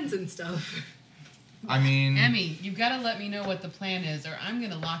your friends and stuff. I mean, Emmy, you've got to let me know what the plan is, or I'm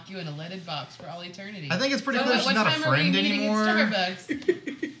going to lock you in a leaded box for all eternity. I think it's pretty So clear at she's what not a time are we friend meeting anymore. at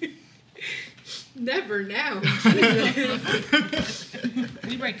Starbucks? Never now.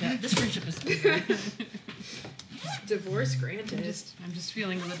 We break up. This friendship is over. Divorce granted. I'm just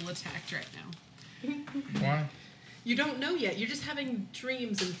feeling a little attacked right now. Why? You don't know yet. You're just having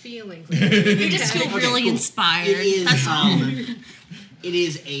dreams and feelings. You just feel really inspired. It is. That's all. It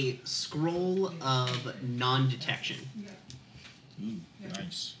is a scroll of non-detection. Ooh,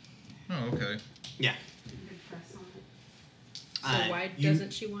 nice. Oh, okay. Yeah. So why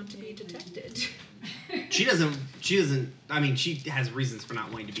doesn't she want to be detected? She doesn't. I mean, she has reasons for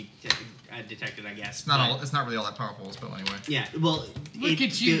not wanting to be detected, I guess. It's not really all that powerful a spell anyway. Yeah. Well, Look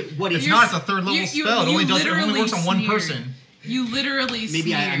at you. It's not. It's a third level spell. It only works on one sneered. person. You literally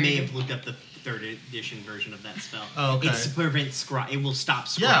Maybe I may sneered. have looked up the third edition version of that spell. Oh, okay. It's to prevent scry. It will stop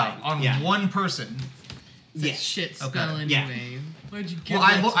scrying. Yeah, on one person. It's a Yes. shit spell Okay. anyway. Why'd you give Well,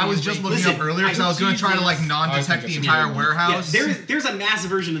 that to I was me? just looking Listen, up earlier because I was going to try to like non-detect the entire warehouse. Yeah, there's a mass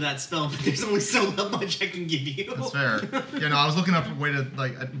version of that spell, but there's only so much I can give you. That's fair. Yeah, no, I was looking up a way to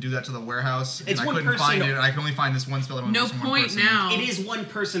like do that to the warehouse, It's and I one couldn't person. find it. I can only find this one spell that only No works on one point person. now. It is one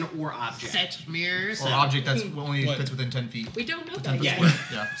person or object. Set mirrors. Or object that's only fits within 10 feet. We don't know that Yeah. yet.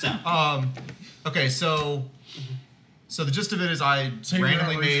 Yeah. So. Okay, so the gist of it is I Same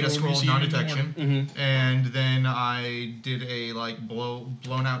randomly hours made a for scroll of museum in the non-detection, and then I did a like blown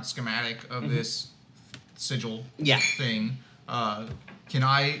out schematic of this sigil thing. Can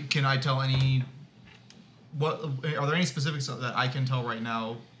I tell any? What are there any specifics that I can tell right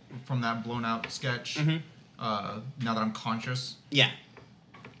now from that blown out sketch? Now that I'm conscious. Yeah.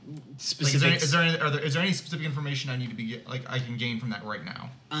 Like, Specifics. is there any specific information I need to be I can gain from that right now?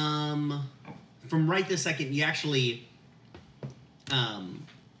 From right this second, you actually,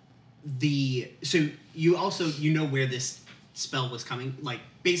 so you know where this spell was coming. Like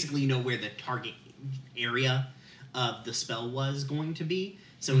basically, you know where the target area of the spell was going to be.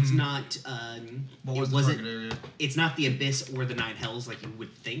 So it's not. What was the target area? It's not the abyss or the nine hells like you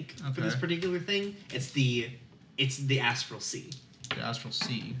would think for this particular thing. It's the astral sea. The astral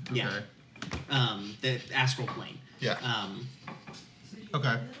sea. Okay. Yeah. The astral plane. Yeah.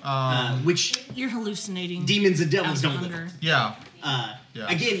 Okay. Which You're hallucinating. demons and devils out don't under. live. Yeah. Yeah.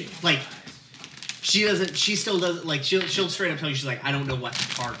 Again, like she still doesn't like she'll straight up tell you she's like I don't know what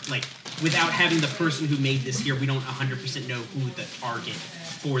the target like without having the person who made this here we don't 100% know who the target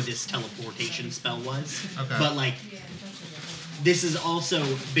for this teleportation spell was. Okay. But like this is also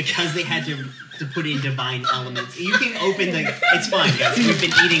because they had to put in divine elements. You can open the. It's fine, guys. We've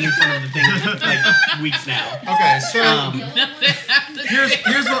been eating in front of the thing for like weeks now. Okay, so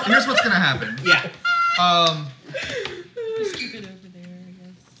here's what's gonna happen. Yeah. Just keep it over there, I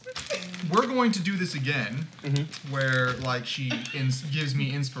guess. We're going to do this again, where like she gives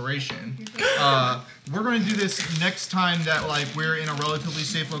me inspiration. We're going to do this next time that like we're in a relatively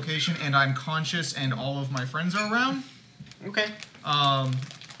safe location and I'm conscious and all of my friends are around. Okay.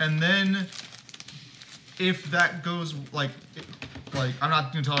 And then if that goes like I'm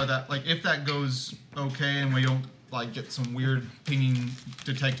not gonna tell her that like if that goes okay and we don't like get some weird pinging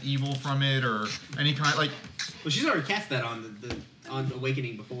detect evil from it or any kind like. Well, she's already cast that on on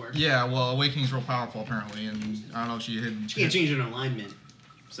Awakening before. Yeah, well, Awakening's real powerful apparently, and I don't know if she hid. She can't change an alignment,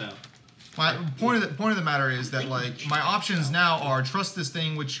 so. My point of the matter is that like my options now are trust this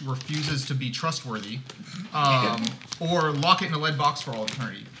thing which refuses to be trustworthy, or lock it in a lead box for all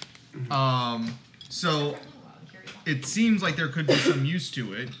eternity. So it seems like there could be some use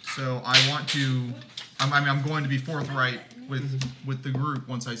to it. So I want to. I'm going to be forthright with the group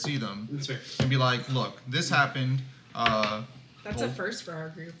once I see them. That's fair. And be like, look, this happened. That's a first for our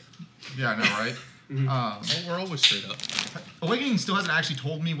group. Yeah, I know, right? We're always straight up. Awakening still hasn't actually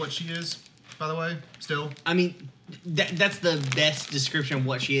told me what she is, by the way. Still. I mean, that's the best description of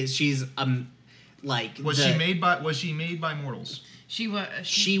what she is. She's like. Was she made by mortals? She was.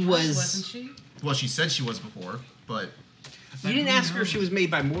 She was. Wasn't she? Well, she said she was before, but. You didn't ask her if she was made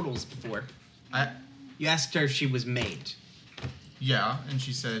by mortals before. You asked her if she was made. Yeah, and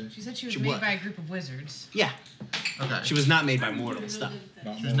she said. She said she was made by a group of wizards. Yeah. Okay. She was not made by mortals, though.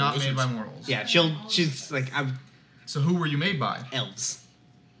 She was not made by mortals. Yeah, she's like So who were you made by? Elves.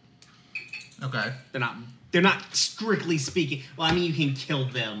 Okay. They're not strictly speaking. Well, I mean, you can kill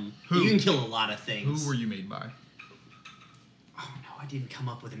them. Who? You can kill a lot of things. Who were you made by? Oh no, I didn't come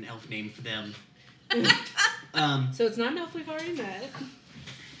up with an elf name for them. So it's not an elf we've already met.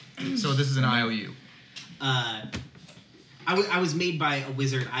 So this is an IOU. I was made by a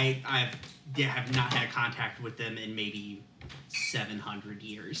wizard. I have not had contact with them in maybe 700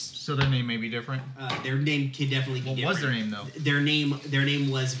 years. So their name may be different? Their name could definitely be different. What was their name, though? Their name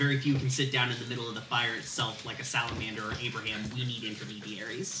was very few can sit down in the middle of the fire itself like a salamander or Abraham. We need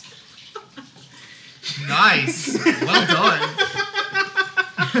intermediaries. Nice. Well done.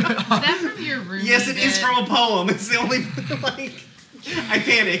 Is that from your room? Yes, it is from a poem. It's the only, like... I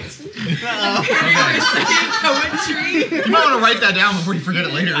panicked. Poetry. You might want to write that down before you forget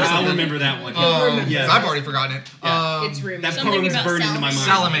it later. I'll remember that one. Yeah, I've already forgotten it. It's rumored. That Something poem is about burned into my mind.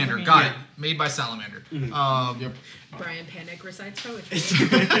 Salamander. Got it. Made by Salamander. Yep. Brian Panic recites poetry.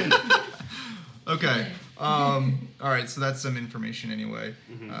 Okay. All right. So that's some information anyway,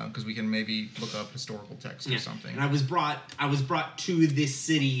 because we can maybe look up historical text or something. And I was brought to this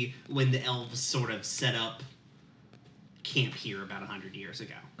city when the elves sort of set up camp here about 100 years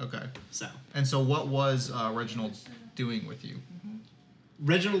ago. Okay. So. And so, what was Reginald doing with you?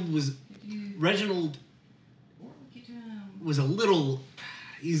 Reginald was a little.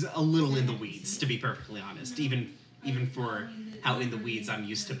 He's a little in the weeds, to be perfectly honest. Even for how in the weeds I'm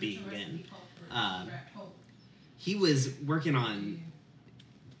used to being in. He was working on.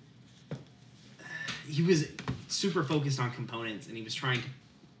 He was super focused on components, and he was trying to.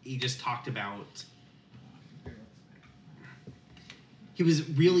 He just talked about.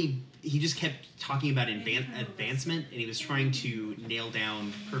 He just kept talking about advancement, and he was trying to nail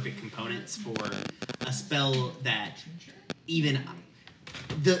down perfect components for a spell that even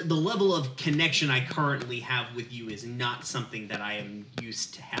the level of connection I currently have with you is not something that I am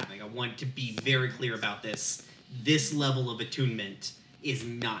used to having. I want to be very clear about this. This level of attunement is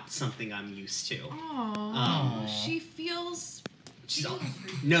not something I'm used to. Aww. She feels... She's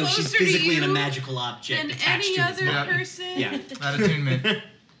closer physically to in a you magical object than attached any to his other body. person. Yeah. That attunement.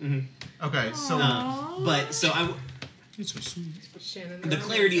 Okay, so... It's so sweet. Shannon, The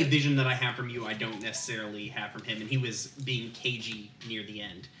clarity of vision that I have from you, I don't necessarily have from him, and he was being cagey near the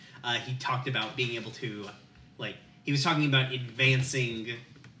end. He talked about being able to, he was talking about advancing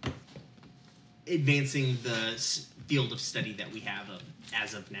the field of study that we have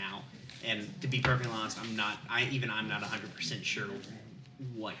as of now. And to be perfectly honest, I'm not 100% sure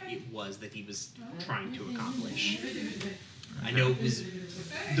what it was that he was trying to accomplish. I know it was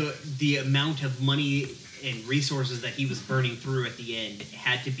the amount of money and resources that he was burning through at the end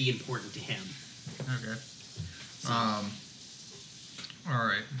had to be important to him. Okay. All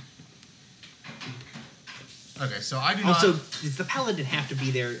right. Okay, so I do not... Also, does the paladin have to be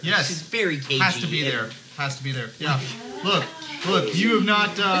there? Yes. She's very cagey. Has to be there. Has to be there. Yeah. Look, you have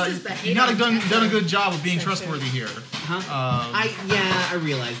not done a good job of being trustworthy here. Huh? I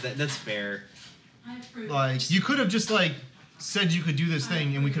realize that. That's fair. Like, you could have just, said you could do this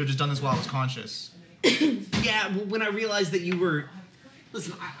thing, and we could have just done this while I was conscious. Yeah, well, when I realized that you were...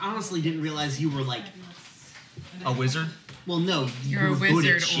 Listen, I honestly didn't realize you were, a wizard? Well, no. You're a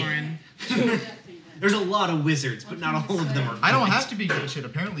wizard, Orran. There's a lot of wizards, but not all of them are good. I don't have to be good at shit.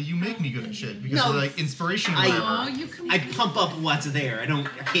 Apparently, you make me good at shit because of inspiration. I pump up what's there. I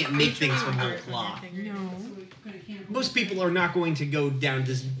can't make things from whole cloth. No. Most people are not going to go down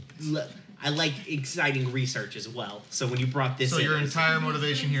this. I like exciting research as well. So when you brought this, so your entire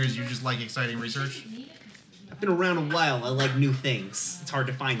motivation here is you just like exciting research. I've been around a while. I like new things. It's hard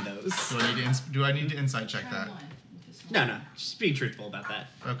to find those. Do I need to insight check that? No. Just being truthful about that.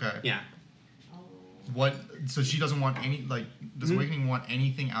 Okay. Yeah. What? So she doesn't want any does Awakening want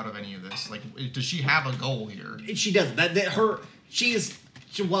anything out of any of this? Does she have a goal here? She doesn't.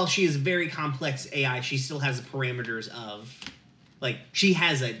 While she is very complex AI, she still has the parameters of, she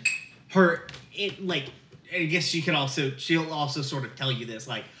has I guess she'll also sort of tell you this,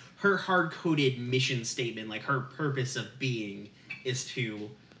 her hard-coded mission statement, her purpose of being is to,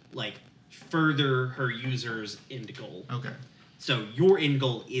 further her users' end goal. Okay. So your end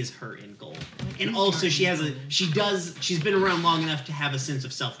goal is her end goal. And also she's been around long enough to have a sense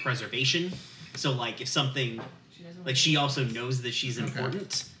of self-preservation. So if something, she also knows that she's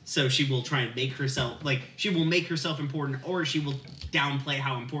important. So she will try and make herself, she will make herself important, or she will downplay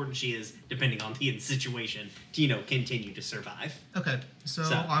how important she is, depending on the situation, to, continue to survive. Okay, so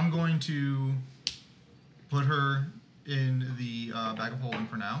I'm going to put her in the bag of holding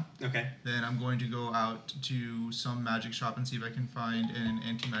for now. Okay. Then I'm going to go out to some magic shop and see if I can find an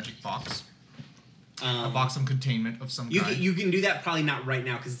anti-magic box. A box of containment of some kind. You can do that, probably not right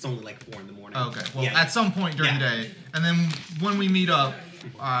now, because it's only 4 in the morning. Okay, well, at some point during the day. And then when we meet up,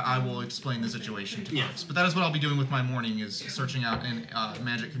 I will explain the situation to folks. But that is what I'll be doing with my morning, is searching out a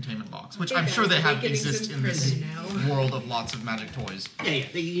magic containment box, which I'm sure they have exist in this world of lots of magic toys. Yeah,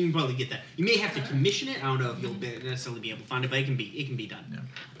 you can probably get that. You may have to commission it. I don't know if you'll necessarily be able to find it, but it can be done.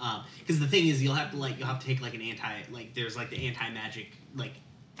 Yeah. Because the thing is, you'll have to take like an there's like the anti-magic like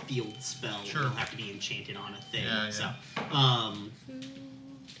field spell. Sure. You'll have to be enchanted on a thing. Yeah. So,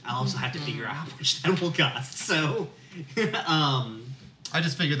 I'll also have to figure out how much that will cost. So, I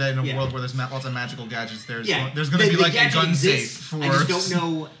just figured that in a world where there's lots of magical gadgets, there's going to be like a gun exists. safe for. I just don't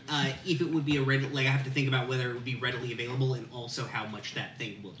know if it would be I have to think about whether it would be readily available and also how much that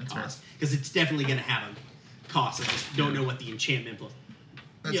thing will cost. Because it's definitely going to have a cost. I just don't know what the enchantment will.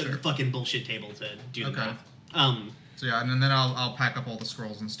 The fucking bullshit table to do the math. So yeah, and then I'll pack up all the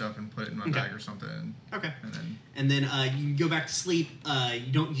scrolls and stuff and put it in my bag or something. Okay. And then you can go back to sleep.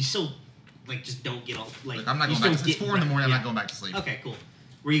 You still just don't get all I'm not going back. It's 4 in the morning. I'm not going back to sleep. Okay, cool.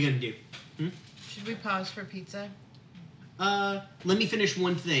 What are you gonna do? Should we pause for pizza? Let me finish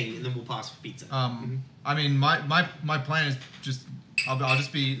one thing and then we'll pause for pizza. I mean, my plan is just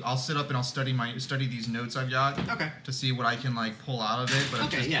I'll sit up and I'll study these notes I've got. Okay. To see what I can pull out of it, but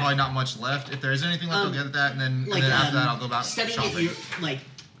Okay, there's probably not much left. If there's anything left, I'll get at that, and then after that I'll go back studying shopping. it.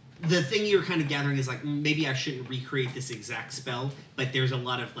 The thing you're kind of gathering is maybe I shouldn't recreate this exact spell, but there's a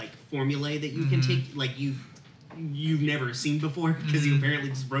lot of formulae that you can take you've never seen before because you apparently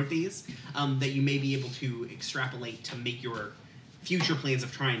just wrote these that you may be able to extrapolate to make your future plans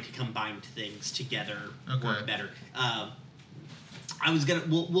of trying to combine things together work better.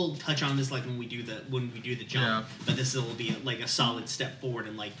 We'll touch on this when we do the jump, but this will be a solid step forward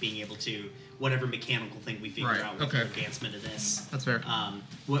in being able to whatever mechanical thing we figure out with the advancement of this. That's fair.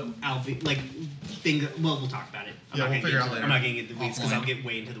 What I'll be we'll talk about it. We'll figure it out later. I'm not getting into the weeds because I'll get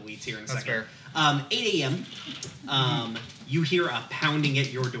way into the weeds here in a second. Fair. 8 a.m. You hear a pounding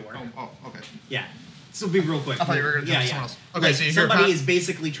at your door. Oh, okay. Yeah. This will be real quick. I thought you were going to tell someone else. Okay, so you hear somebody is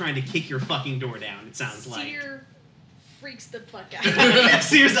basically trying to kick your fucking door down. It sounds like. Seer freaks the fuck out.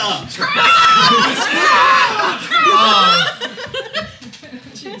 Seer's up.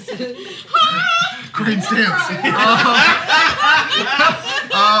 Great stance.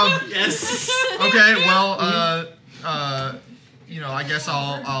 Yes. Okay. Well, I guess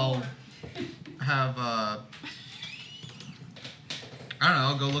I'll have I don't know.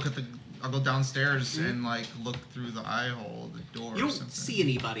 I'll go downstairs and look through the eye hole of the door. You don't see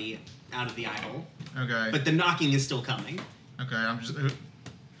anybody out of the eye hole. Okay. But the knocking is still coming. Okay. I'm just.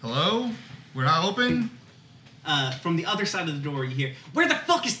 Hello? We're not open. From the other side of the door, you hear, "Where the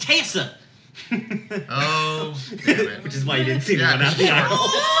fuck is Tessa?" Oh, damn it. Which is why you didn't see anyone out of the eye hole.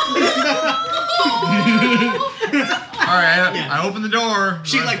 All right, I open the door.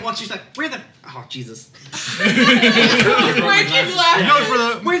 She walks. She's like, "Where the? Oh Jesus!"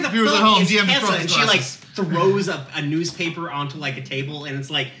 Where the viewers at home, DM Tessa? And she glasses. throws a newspaper onto a table, and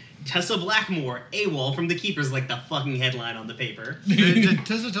it's Tessa Blackmore, AWOL from the Keepers, the fucking headline on the paper. Did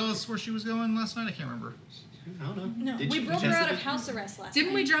Tessa tell us where she was going last night? I can't remember. I don't know. No, we broke her out of house arrest last night.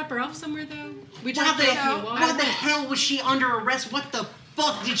 Didn't we drop her off somewhere though? Why the hell was she under arrest? What the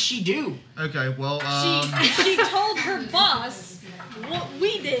fuck did she do? Okay, well, She told her boss what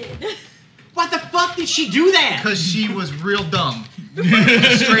we did. What the fuck did she do that? Because she was real dumb.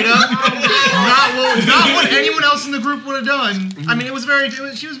 Straight up. Not what anyone else in the group would have done. I mean, she was very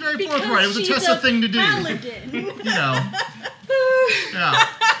forthright. It was a Tessa thing to do. Paladin. Yeah.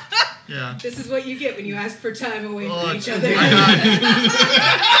 Yeah. This is what you get when you ask for time away from each other.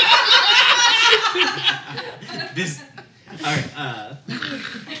 This. All right.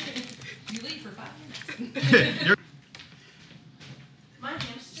 You leave for 5 minutes.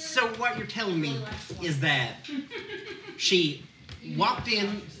 So what you're telling me is that she walked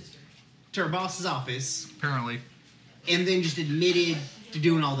in to her boss's office, Apparently. and then just admitted to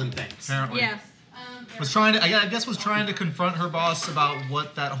doing all them things. Apparently. Yeah. Was trying to confront her boss about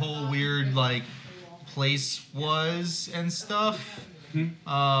what that whole weird place was and stuff.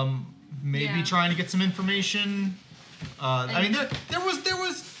 Maybe trying to get some information. I mean, there was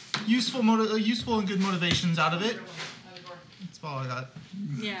useful and good motivations out of it. That's all I got.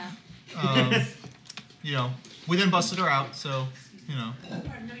 Yeah. We then busted her out, so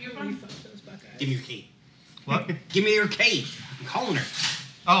Give me your key. What? Give me your key. I'm calling her.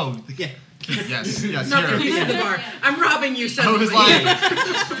 Oh, Yeah. yes. Not the piece Here. of the bar. I'm robbing you I suddenly. was like,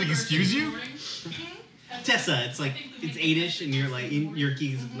 excuse you? Tessa, it's 8-ish, and your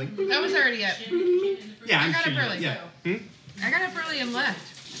key's I was already up. Yeah, I'm I got sure. up early. Yeah. I got up early and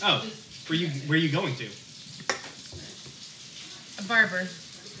left. Oh, where are you going to? A barber.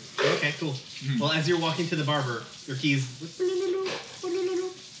 Okay, cool. Well, as you're walking to the barber, your keys.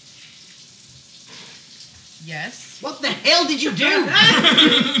 Yes. What the hell did you do?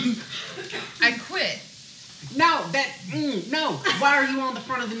 I quit. No, no. Why are you on the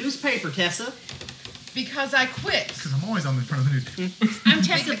front of the newspaper, Tessa? Because I quit. Because I'm always on the front of the newspaper. I'm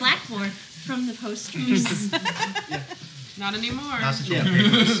Tessa Blackmore from the posters. Not anymore. That's a That's a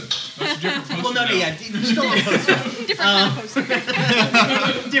different poster. Well, no, now. yeah, you're still on poster. Different kind of poster.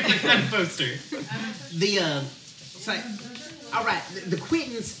 Different kind of poster. All right, the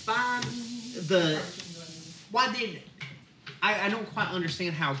quitting's fine. I don't quite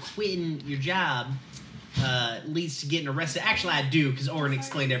understand how quitting your job leads to getting arrested. Actually, I do, because Orran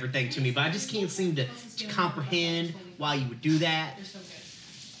explained everything to me, but I just can't seem to comprehend why you would do that.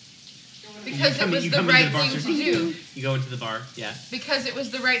 Because it was the right thing to do. You go into the bar, yeah. Because it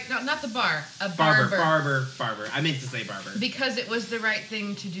was the right, not the bar, a Barber. barber. Barber. I meant to say barber. Because it was the right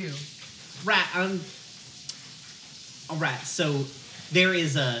thing to do. Right. All right. So there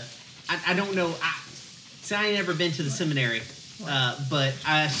is I don't know. I ain't never been to the seminary, but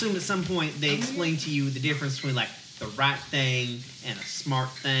I assume at some point they explain to you the difference between like the right thing and a smart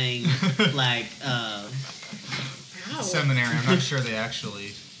thing. Like Seminary. I'm not sure they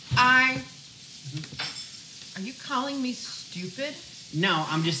actually. Are you calling me stupid? No,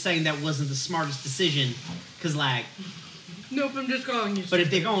 I'm just saying that wasn't the smartest decision, because like. Nope, I'm just calling you. But if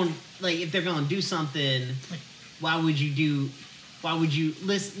they're going to do something, why would you?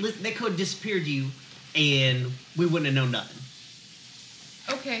 Listen, they could have disappeared you, and we wouldn't have known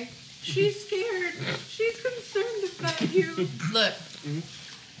nothing. Okay. She's scared. She's concerned about you. Look.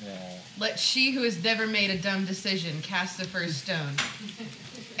 Let she who has never made a dumb decision cast the first stone.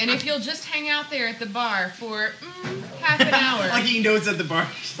 And if you'll just hang out there at the bar for half an hour. Like you know it's at the bar.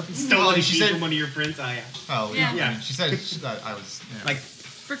 Stolen a sheet from one of your friends. Oh, yeah. Oh, Yeah. yeah. She said I was. Yeah. Like,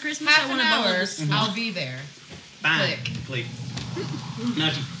 For Christmas, half I an want a bottle hour, of this. I'll be there. fine. Click. Now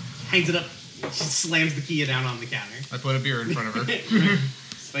she hangs it up. She slams the key down on the counter. I put a beer in front of her.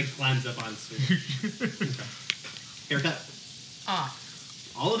 Spike climbs up on stool. Haircut.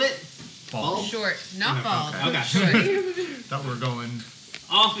 Off. All of it? Bald. Short. Not bald. Okay. Short. Thought we were going.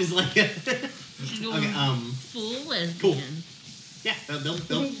 Off is like a... She's going Okay, full lesbian. cool. Yeah, they'll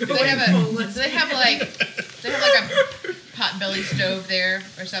Do they have a like a potbelly stove there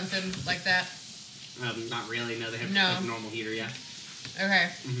or something like that? not really. No, they have No. like a normal heater, yeah. Okay.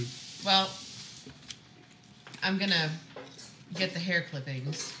 Mhm. Well, I'm gonna get the hair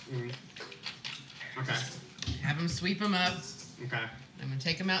clippings. Mhm. Okay. Have them sweep them up. Okay. I'm gonna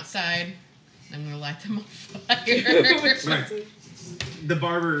take them outside. I'm gonna light them on fire. Right. The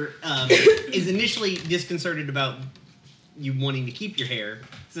barber is initially disconcerted about you wanting to keep your hair.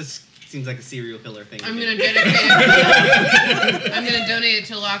 This seems like a serial killer thing. I'm to gonna do. dedicate it. I'm gonna donate it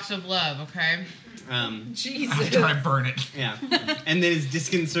to Locks of Love. Okay. Jesus. After I burn it. Yeah. And then it's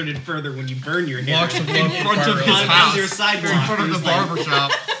disconcerted further when you burn your hair. Locks of Love In for front of fire his on house. your sidewalk. In front of the There's, like- barber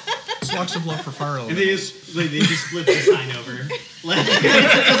shop. It's Locks of Love for fire And they alarms. just flip the sign over.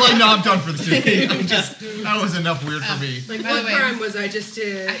 Because like, no, I'm done for the day. That was enough weird for me. Like, By the what way, crime was I just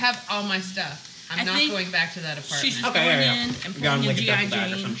to... I have all my stuff. I'm I not think going back to that apartment. She's just Okay, going yeah. in and Got pulling a like a G.I. duffel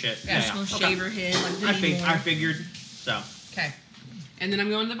bag or Jane. some shit. Yeah. Just gonna shave her head like I Demi Moore. figured. So. Okay. And then I'm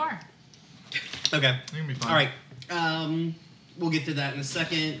going to the bar. Okay. I think it'll be fine. All right. We'll get to that in a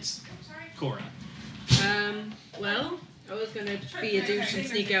second. Corra. Well, I was gonna be a douche and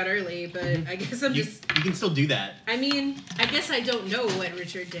sneak out early, but I guess I'm You just... can still do that. I mean, I guess I don't know what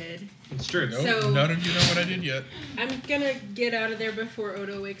Richard did. It's true. Nope, So- none of you know what I did yet. I'm gonna get out of there before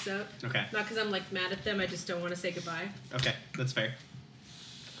Odo wakes up. Okay. Not because I'm, like, mad at them, I just don't want to say goodbye. Okay. That's fair.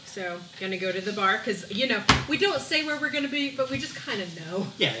 So, gonna go to the bar, because, you know, we don't say where we're gonna be, but we just kind of know.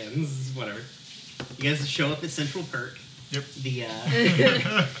 Yeah, this is whatever. You guys show up at Central Perk. Yep.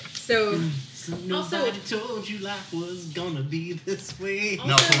 The So, nobody told you life was gonna be this way. Also,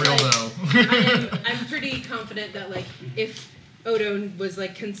 No, for real like, though. I'm pretty confident that, like, if Odo was,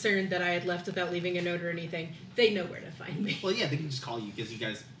 like, concerned that I had left without leaving a note or anything, they know where to find me. Well, yeah, they can just call you because you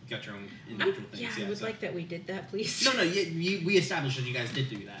guys got your own individual things. Yeah, I would so. like that we did that, please. No, we established that you guys did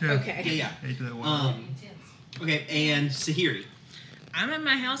do that. Yeah. Okay. Yeah. Hate that one. Okay, and Sahiri. I'm at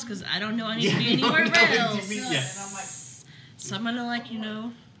my house because I don't know I need Yeah, to be no, anywhere no, else. yeah. So I'm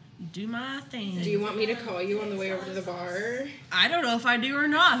gonna do my thing. Do you want me to call you on the way over to the bar? I don't know if I do or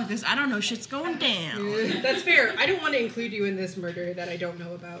not because I don't know shit's going down. That's fair. I don't want to include you in this murder that I don't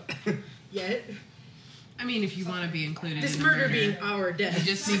know about yet. I mean, if you want to be included This in the murder being our you death.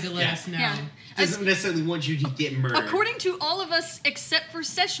 just need to let Yeah. us know. Yeah. Doesn't necessarily want you to get murdered. According to all of us except for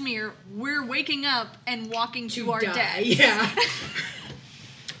Seshmir, we're waking up and walking to our die. death. Yeah.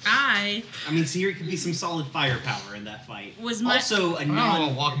 I mean, Siri could be some solid firepower in that fight. Was my also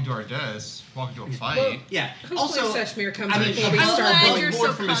a walking to our desk, walking to a fight. Well, yeah. Also, Seshmir comes I mean, before we start going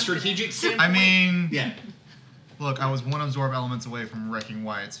board from a strategic standpoint. I mean, yeah. Look, I was one absorb elements away from wrecking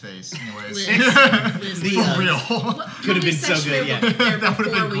Wyatt's face. Anyways, For real. Could have been so good. Yeah, that would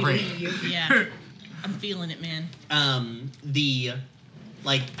have been great. Yeah, I'm feeling it, man. The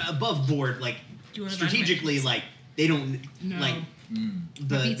like above board, like strategically, like they don't like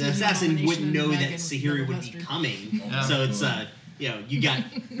the assassin wouldn't know that Sahiri would be coming. Yeah. So it's you got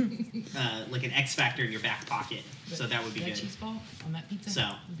like an X factor in your back pocket. So that would be good. Cheese ball on that pizza. So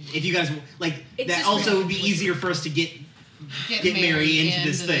if you guys like, It's that just also would be really easier for us to get Get Mary into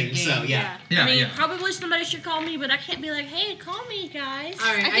this the thing. game. So yeah. I mean, probably somebody should call me, but I can't be like, hey, call me, guys.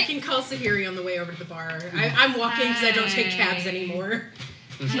 All right, I can call Sahiri on the way over to the bar. I'm walking because I don't take cabs anymore.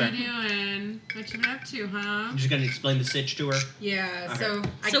 How you doing? What you been up to, huh? I'm just gonna explain the sitch to her. Yeah. Okay.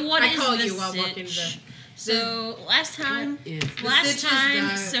 So what I is call the you while sitch? walking the. So last time, sitch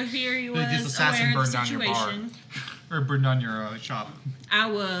is so here he was This assassin aware of burned the down your bar. situation. Or burned down your shop. I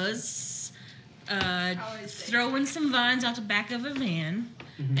was throwing some vines out the back of a van,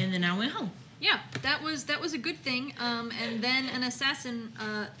 and then I went home. Yeah, that was a good thing. And then an assassin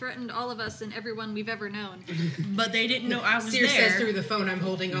threatened all of us and everyone we've ever known. But they didn't know I was Seer there. says through the phone I'm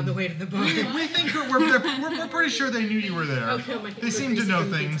holding on the way to the bar. We think we're pretty sure they knew you were there. Okay, They seem to know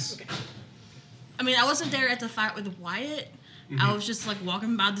things. Okay. I mean, I wasn't there at the fight with Wyatt. I was just like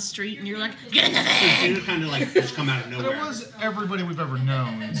walking by the street, and you're like, "Get in the van!" It kind of like just come out of But nowhere. it was everybody we've ever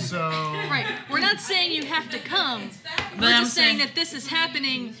known, so... Right. We're not saying you have to come. But We're I'm just saying saying- that this is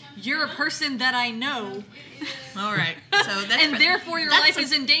happening. You're a person that I know. All right. So that's And therefore your life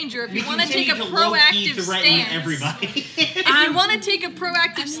is in danger. If you want to take a Continue to low-key proactive threaten stance. everybody. If you want to take a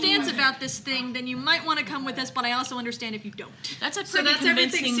proactive stance about this thing, then you might want to come with us, but I also understand if you don't. That's a So pretty that's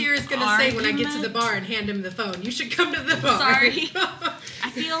everything convincing Seer is going to say when I get to the argument. bar and hand him the phone. You should come to the bar. Sorry.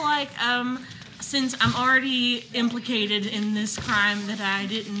 I feel like since I'm already implicated in this crime that I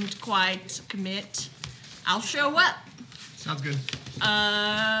didn't quite commit, I'll show up. Sounds good.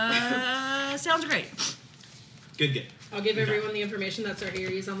 Sounds great. Good. I'll give everyone the information that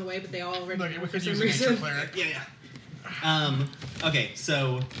Sahiri is on the way, but they all already Look, know we for could some use an extra reason. cleric. Yeah. Okay,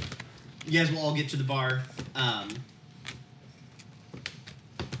 so you guys will all get to the bar.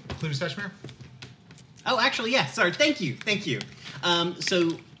 Including Seshmir? Oh, actually, yeah. Sorry. Thank you.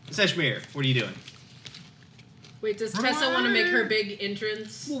 So Seshmir, what are you doing? Wait, does Tessa want to make her big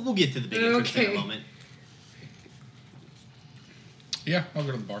entrance? We'll get to the big entrance in a moment. Yeah, I'll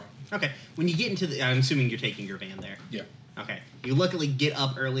go to the bar. Okay. When you get into the, I'm assuming you're taking your van there. Yeah. Okay. You luckily get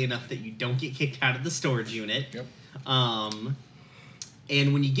up early enough that you don't get kicked out of the storage unit. Yep. And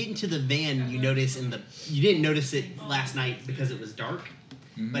when you get into the van, you notice you didn't notice it last night because it was dark,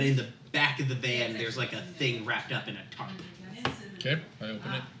 but in the back of the van, there's like a thing wrapped up in a tarp. Okay, I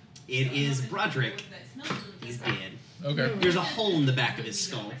open it. It is Broderick. He's dead. Okay. There's a hole in the back of his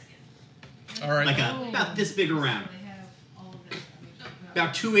skull. All right. Like about this big around.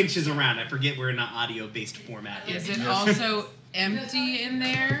 About 2 inches around. I forget we're in an audio-based format. Is it also empty in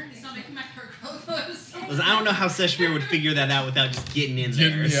there? Listen, I don't know how Seshmir would figure that out without just getting in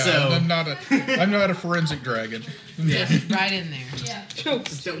there. Yeah, so I'm not a forensic dragon. Just right in there. Yeah.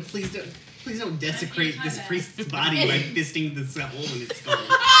 Just please don't desecrate this priest's body by fisting this hole in its skull.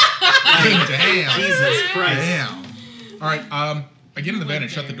 Damn. Jesus Christ. Damn. All right. I get in the van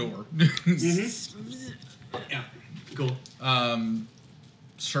and shut the door. Yeah. Cool.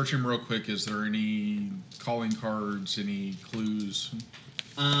 Search him real quick. Is there any calling cards? Any clues?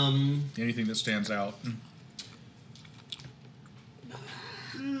 Anything that stands out?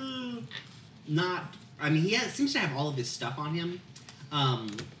 Not. I mean, he seems to have all of his stuff on him.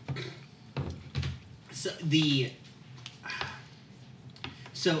 So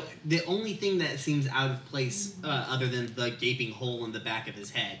the only thing that seems out of place, other than the gaping hole in the back of his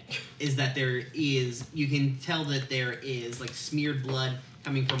head, is that you can tell that there is like smeared blood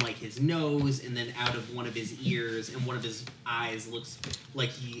coming from like his nose and then out of one of his ears, and one of his eyes looks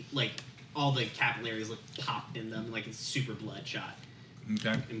like all the capillaries look popped in them, like it's super bloodshot.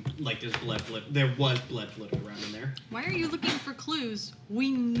 Okay. And like there was blood floating around in there. Why are you looking for clues?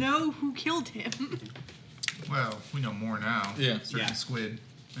 We know who killed him. Well, we know more now. Yeah. Certain squid.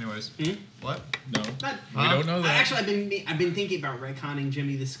 Anyways. What? No. We don't know that. Actually, I've been thinking about retconning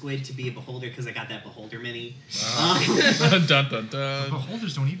Jimmy the Squid to be a beholder because I got that beholder mini. Dun dun dun.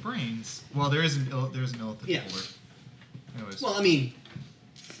 Beholders don't eat brains. Well, there is an illithid Yeah. beholder. Anyways. Well, I mean,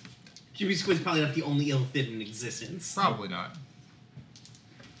 Jimmy Squid's probably not the only illithid in existence. Probably not.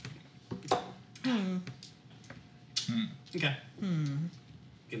 Okay.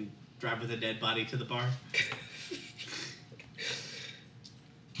 can drive with a dead body to the bar.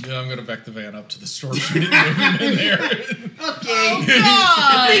 Yeah, I'm gonna back the van up to the storage unit and move him in there. Okay. Oh,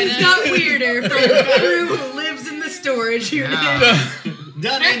 God. Things got weirder for the crew who lives in the storage unit. Yeah.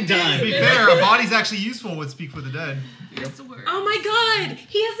 Done and done. To be fair, a body's actually useful with Speak for the Dead. That's the word. Oh my god,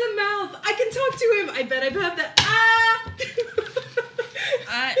 he has a mouth. I can talk to him. I bet I have that.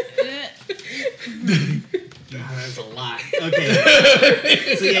 That's a lot. Okay.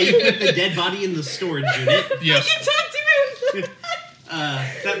 So yeah, you put the dead body in the storage unit. Yes. I can talk to him.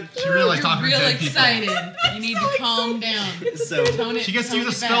 She really likes talking to Real dead people. excited. You need to calm down. So Tone it, She gets to tone use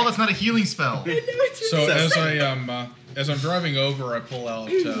a it spell back. that's not a healing spell. So as I'm driving over, I pull out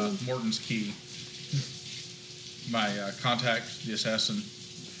Morton's key. My contact, the assassin,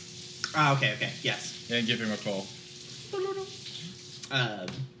 okay, yes. and give him a call.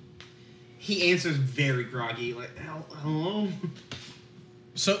 He answers very groggy, like, hello?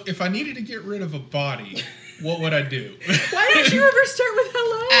 So if I needed to get rid of a body, what would I do? Why don't you ever start with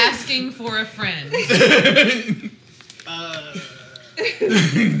hello? Asking for a friend.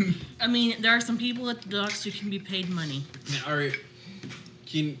 I mean, there are some people at the docks who can be paid money. Don't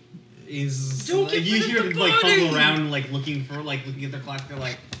get you rid of hear the them like body! fumble around, like looking at their clock. They're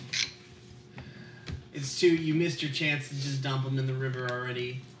like, "It's too. You missed your chance to just dump them in the river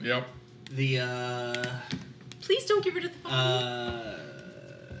already." Yep. Please don't get rid of the body.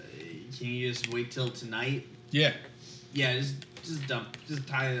 Can you just wait till tonight? Yeah. Yeah, just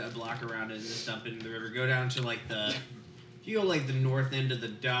tie a block around it and just dump it in the river. Go down to if you go the north end of the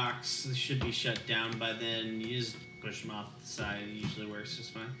docks, it should be shut down by then. You just push them off the side. It usually works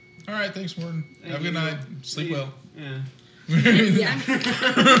just fine. All right. Thanks, Morton. Have a good night. Sleep well. Yeah.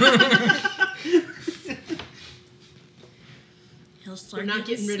 He'll start We're not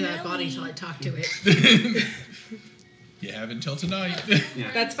getting rid of that smelly. body until I talk to it. You have until tonight.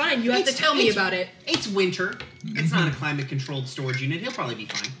 Yeah. That's fine. You have to tell me about it. It's winter. It's not a climate-controlled storage unit. He'll probably be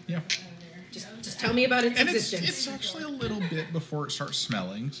fine. Yeah. Just tell me about its And existence. it's actually a little bit before it starts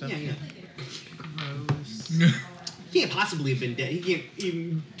smelling. So. Yeah. He can't possibly have been dead. He can't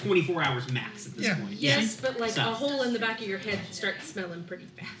even 24 hours max at this point. Yes, but a So- hole in the back of your head starts smelling pretty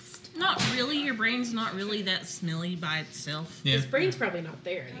fast. Not really. Your brain's not really that smelly by itself. Yeah. His brain's probably not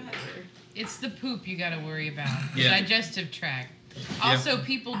there anymore. It's the poop you gotta worry about. The Yeah. digestive tract. Also,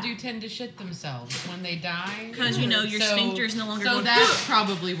 people do tend to shit themselves when they die. Because, your sphincter's no longer So going... that's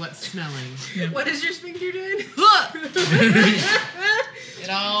probably what's smelling. What is your sphincter doing? It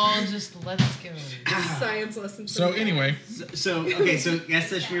all just lets go. Science lesson. So anyway, So yes,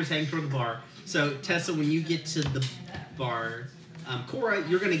 Seshmir's heading toward the bar. So Tessa, when you get to the bar, Corra,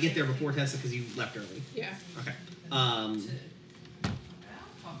 you're gonna get there before Tessa because you left early. Yeah. Okay.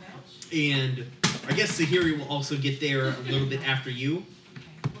 And I guess Sahiri will also get there a little bit after you.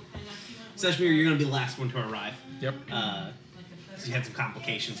 Seshmir, you're gonna be the last one to arrive. yep. So you had some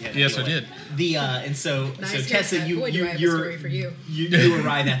complications. You had to Yes, deal I with. did. And so Nice Tessa, haircut. Boy, do I have a story for you. you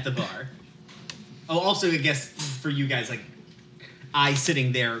arrive at the bar. Oh, also I guess for you guys, I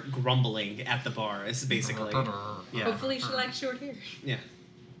sitting there grumbling at the bar is basically yeah. Hopefully she likes short hair. Yeah.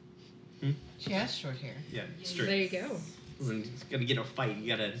 She has short hair. Yeah. Straight. There you go. Listen, it's gonna get a fight. You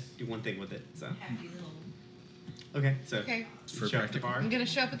gotta do one thing with it. So. Okay. So. Okay. For show up at the practical. bar. I'm gonna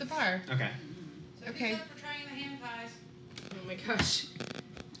show up at the bar. Okay. Okay. Oh my gosh.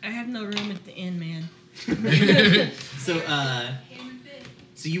 I have no room at the inn, man. So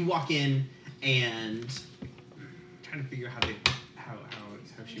you walk in and trying to figure out how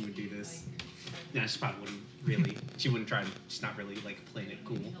she would do this. No, she probably wouldn't really. She wouldn't try. She's not really playing it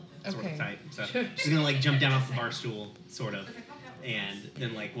cool sort Okay. of type. So she's gonna jump down off the bar stool sort of, and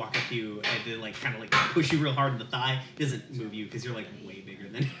then walk up to you and then kind of push you real hard in the thigh. Doesn't move you because you're way bigger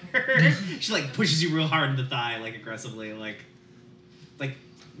than her. She pushes you real hard in the thigh aggressively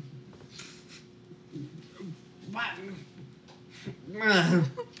what?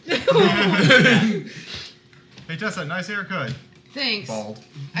 Hey Tessa, nice haircut. Thanks. Bald.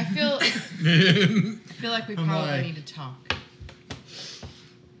 I feel like we Oh, probably my. need to talk.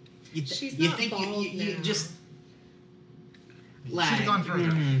 She's you not think bald you now. just Should've gone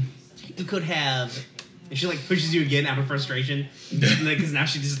further. You could have. And she pushes you again out of frustration because now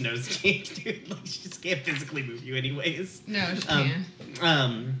she just knows she can't do it. She just can't physically move you anyways. No, she can.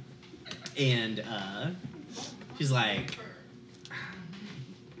 And she's like,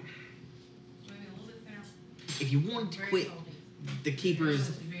 if you wanted to quit the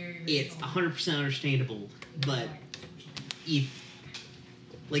keepers, it's 100% understandable. But if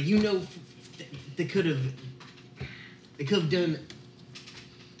they could have done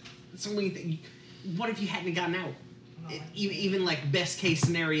so many things. What if you hadn't gotten out? even like best case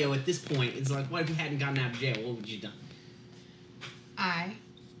scenario at this point is like, what if you hadn't gotten out of jail? What would you have done?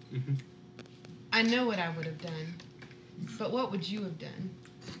 I know what I would have done, but what would you have done?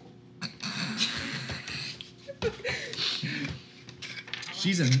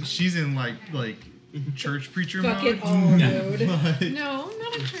 She's in like church preacher Fuck mode. it all mode. No,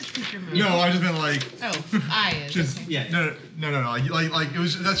 not a church preacher mode. No, I just meant like. Oh, I is. Just okay. Yeah. no. Like it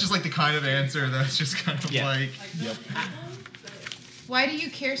was. That's just like the kind of answer that's just kind of like. Yep. Why do you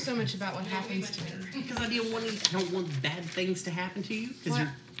care so much about what happens to me? Because I don't want bad things to happen to you. Because What?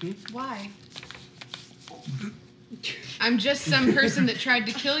 you're. Why? I'm just some person that tried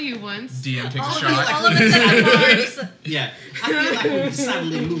to kill you once. DM takes a All shot. of us at bars. Yeah, I feel like we've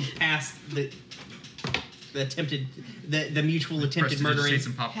decidedly moved past the mutual attempted murdering.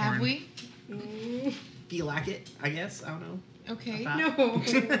 Some popcorn. Have we? Feel like it, I guess. I don't know. Okay. I No.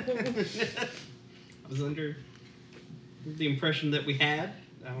 was under the impression that we had.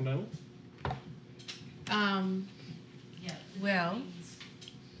 I don't know. Well,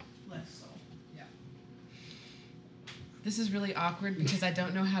 this is really awkward because I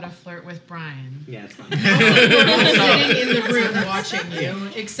don't know how to flirt with Brian. Yeah, it's fine. I'm sitting in the room watching you,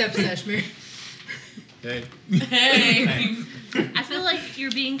 except Seshmir. Hey. Hey. I feel like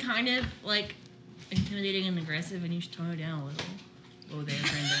you're being kind of like intimidating and aggressive, and you should tone it down a little. Oh, there,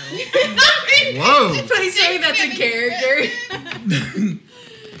 friendo. Whoa. Please tell me that's in character.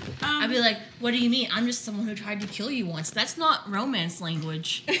 I'd be like, what do you mean? I'm just someone who tried to kill you once. That's not romance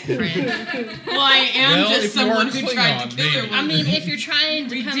language, friend. Well, I am Well, just if you someone are who Klingon, tried to kill her maybe. once. I mean, if you're trying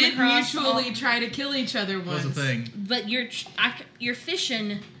to We come did across mutually try to kill each other once. What's the thing? but you're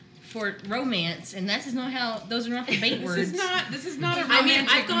fishing for romance, and that's not how. Those are not the bait words. This is not a I romantic mean,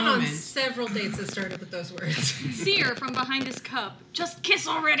 I've gone moment. on several dates that started with those words. Seer from behind his cup. Just kiss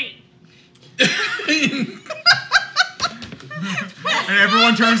already. And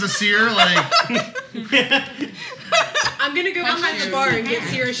everyone turns to Seer like. I'm gonna go behind the bar and get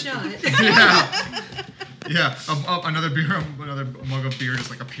Seer a shot. Yeah. Another mug of beer just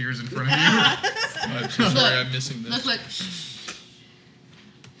like appears in front of you. I'm so sorry, I'm missing this. Look.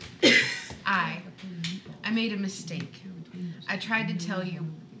 I made a mistake. I tried to tell you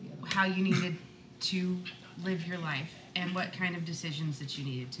how you needed to live your life and what kind of decisions that you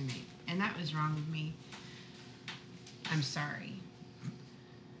needed to make. And that was wrong of me. I'm sorry.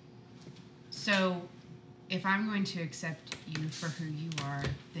 So, if I'm going to accept you for who you are,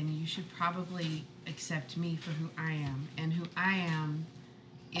 then you should probably accept me for who I am. And who I am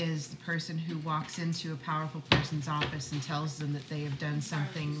is the person who walks into a powerful person's office and tells them that they have done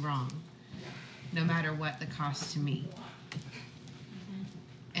something wrong, no matter what the cost to me.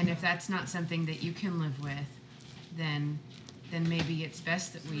 And if that's not something that you can live with, then maybe it's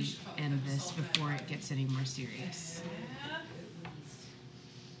best that we end this before it gets any more serious.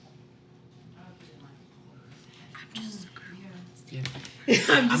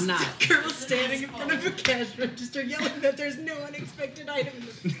 I'm not. Girl standing in front of a cash register yelling that there's no unexpected item in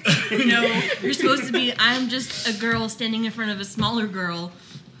the No, you're supposed to be. I'm just a girl standing in front of a smaller girl,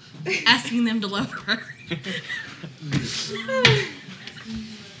 asking them to love her.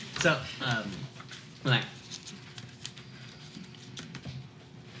 So, like,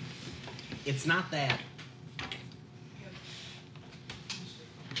 it's not that.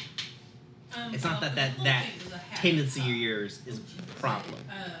 It's not that tendency of yours is a problem.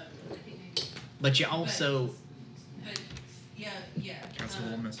 But you also. That's a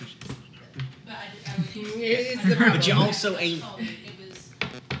little message. It's the problem. But you also ain't.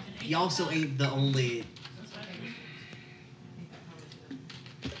 You also ain't the only.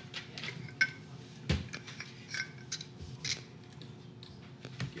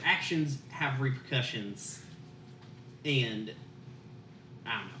 Your actions have repercussions, and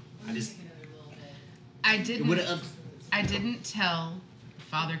I don't know. I didn't tell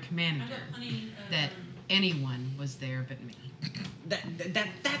Father Commander that anyone was there but me.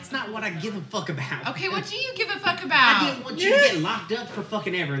 That's not what I give a fuck about. Okay, what do you give a fuck about? I didn't want you to get locked up for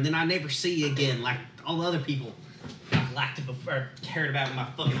fucking ever, and then I never see you again, like all the other people I've liked it before, or cared about in my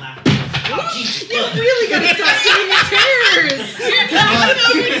fucking life. Oh, Jesus, You really gotta stop singing your tears!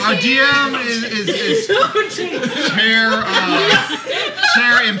 Our DM is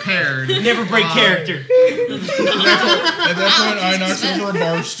chair impaired. Never break character. At that point, I knocked over a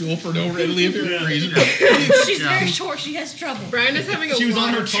bar stool for no really apparent reason. She's very short. She has trouble. Brian is having a She was lot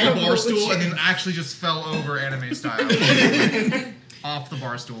on her of tall trouble bar with stool and chairs. then actually just fell over anime style. Off the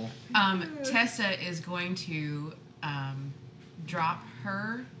bar stool. Tessa is going to drop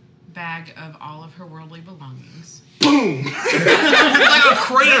her bag of all of her worldly belongings. Boom! It's like a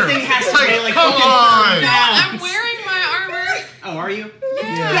crater. That thing has to It's be like, like come fucking on! I'm wearing my Oh, are you?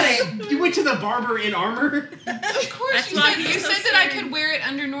 Yes. You went to the barber in armor? Of course. That's You why said, he's you so said that I scary. could wear it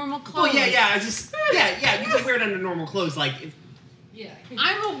under normal clothes. Oh, yeah. I just... Yeah, you can wear it under normal clothes. Like, if, Yeah.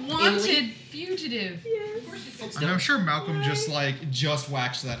 I'm a wanted fugitive. And I'm sure Malcolm just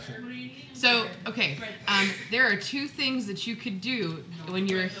waxed that. So, okay, there are two things that you could do when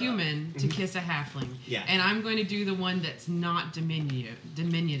you're a human to kiss a halfling. Yeah. And I'm going to do the one that's not diminutive.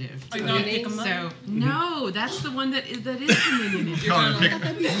 Are you gonna pick 'em up? So, no, that's the one that is diminutive. You're gonna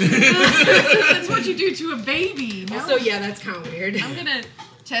pick- That's what you do to a baby. No? Also, yeah, that's kind of weird.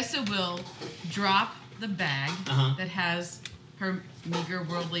 Tessa will drop the bag Uh-huh. that has her meager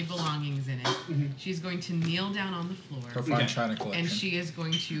worldly belongings in it. Mm-hmm. She's going to kneel down on the Her floor. fine china collection. And she is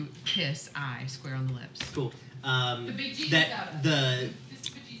going to kiss I square on the lips. cool. The big Jesus That out. the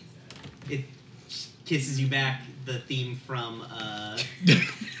it kisses you back. The theme from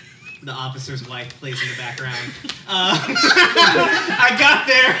The Officer's Wife plays in the background. I got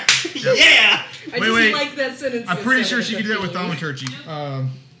there. Yeah. I just Wait. like that sentence. I'm pretty instead sure of she the could do that with theme. thaumaturgy.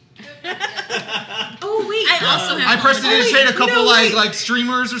 Oh wait. I also have. I prestidigitate a couple no, wait. like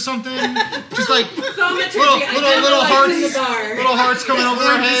streamers or something. Just like Thaumaturgy. little I hearts, in the bar. little hearts coming over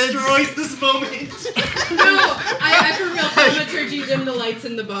our Orran heads. destroys this moment. No, I for real thaumaturgy dim the lights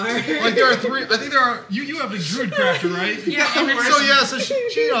in the bar. Like there are three. I think there are. You have the druid crafter, right? Yeah, So yeah, so she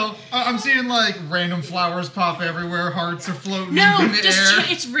you know, I'm seeing like random flowers pop everywhere. Hearts are floating No, in the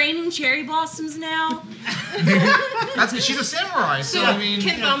air. it's raining cherry blossoms now. She's a samurai, so So, I mean.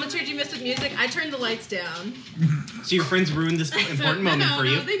 can thaumaturgy mess with music? I turned the lights down. So your friends ruined this important moment for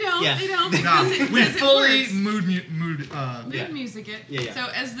you. No, they don't. Yeah. They don't. Nah, Because it, we because it fully works. mood. Yeah. Music it. Yeah. So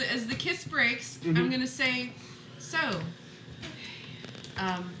as the kiss breaks, I'm gonna say, so,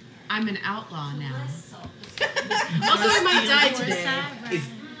 I'm an outlaw now. Also, I might die today.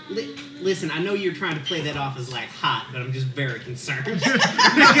 Listen, I know you're trying to play that off as like hot, but I'm just very concerned.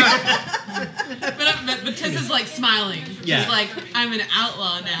 But Tessa's like smiling. Yeah. She's like, I'm an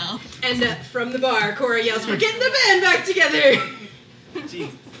outlaw now. And from the bar, Corra yells, "We're getting the band back together!"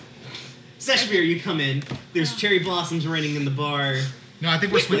 Jesus. Seshmir, you come in. There's cherry blossoms raining in the bar. No, I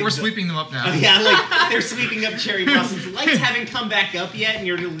think we're sweeping them up now. Oh yeah, like they're sweeping up cherry blossoms. The lights haven't come back up yet, and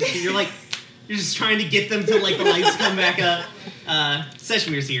you're like you're just trying to get them to like the lights come back up.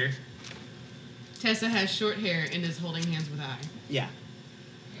 Seshmir's here. Tessa has short hair and is holding hands with I. Yeah.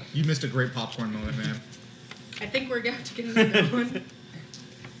 You missed a great popcorn moment, man. I think we're going to get another one.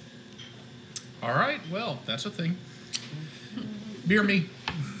 All right, well, that's a thing. Beer me.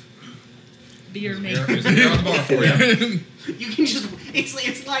 Beer me. There's a beer on the bar for you. You can just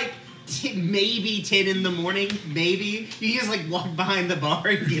it's like maybe 10 in the morning, maybe. You can just like walk behind the bar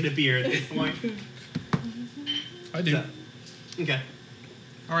and get a beer at this point. I do. So, okay.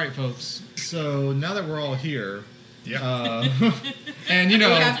 All right, folks. So now that we're all here, Yeah. and you know,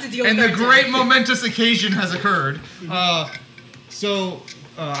 We have to deal and with the our great time. momentous occasion has occurred.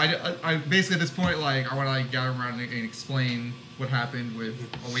 I basically at this point, like, I want to like gather around and explain what happened with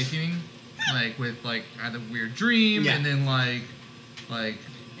awakening, like with like I had a weird dream, Yeah. and then like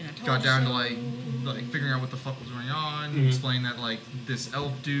And I got told down to so. like figuring out what the fuck was going on, Mhm. explain that like this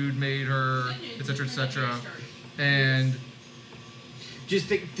elf dude made her, etc., and Just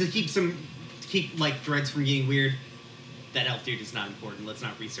to keep like threads from getting weird. That elf dude is not important. Let's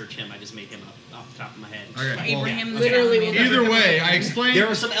not research him. I just made him up off the top of my head. Okay, well, Abraham the Literally Salamander. will either way, I explained. There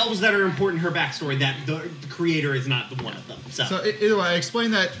are some elves that are important in her backstory that the creator is not the one of them. So, So either way, I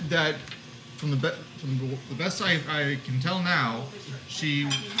explained that from the best I can tell now, she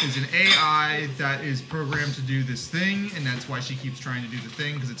is an AI that is programmed to do this thing, and that's why she keeps trying to do the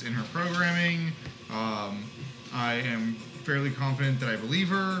thing because it's in her programming. I am fairly confident that I believe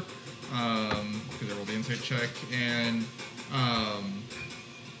her because I rolled the insight check, and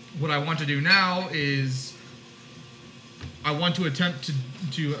what I want to do now is I want to attempt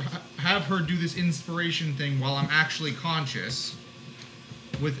to have her do this inspiration thing while I'm actually conscious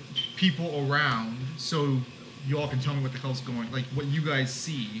with people around, so you all can tell me what the hell's going, like what you guys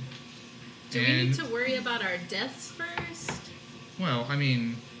see. Do we need to worry about our deaths first? Well, I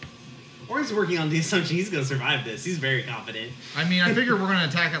mean, Orran's working on the assumption he's going to survive this. He's very confident. I figure we're gonna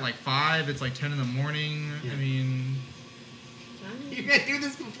attack at like 5. It's like 10 in the morning. Yeah. I mean, You're going to do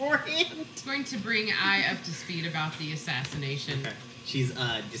this beforehand? It's going to bring I up to speed about the assassination. Okay. She's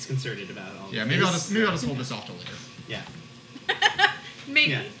disconcerted about all yeah, of maybe I'll this. just hold this off till later. Yeah.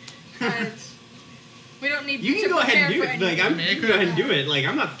 Maybe. Yeah. But we don't need You to can go ahead and do prepare it. for Like, anything. you can go ahead and do it. Like,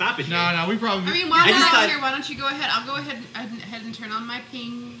 I'm not stopping you. No, we probably. I mean, while I we're just out thought- here, why don't you go ahead? I'll go ahead and turn on my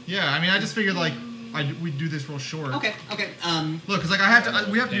ping. Yeah, I mean, I just figured like we'd do this real short. Okay. Look, because like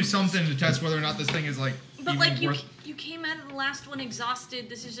we have to do something to test whether or not this thing is like But even like you worth. you came out of the last one exhausted,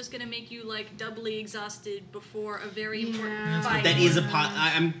 this is just gonna make you like doubly exhausted before a very important fight. That is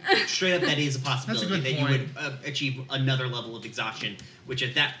I'm straight up. That is a possibility good that point. you would achieve another level of exhaustion, which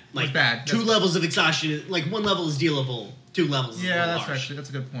at that like bad. two levels of exhaustion, like one level is dealable, 2 levels. Is Yeah, a that's harsh. actually that's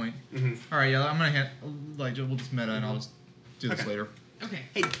a good point. Mhm. All right, yeah, I'm gonna we'll just meta and I'll just do this Okay. later. Okay.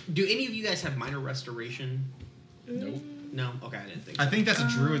 Hey, do any of you guys have minor restoration? Nope. No. Okay, I didn't think. I So. think that's a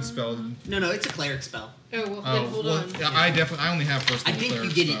druid spell. No, it's a cleric spell. Oh well, then hold on. Yeah, I only have first I level think you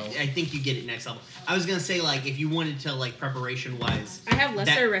cleric get spell. it. I think you get it next level. I was gonna say like if you wanted to like preparation wise. I have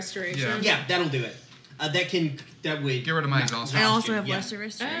lesser restoration. Yeah, that'll do it. That would get rid of my exhaustion. I also have yeah. lesser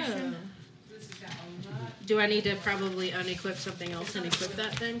restoration. Do I need to probably unequip something else and equip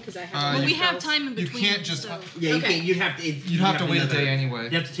that then? Because I have. well, other we have spells. time in You between. can't just. So. Yeah, you Okay. can't. You'd have to. You'd have to wait a another- day anyway.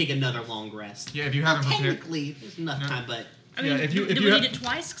 You have to take another long rest. Yeah, if you haven't prepared. Technically, there's enough time, but I mean, Yeah, if you- do if we you need have- it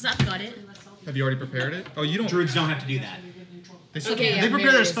twice? Because I've got it. Have you already prepared it? Oh, you don't. druids don't have to do that. Okay, yeah, they prepare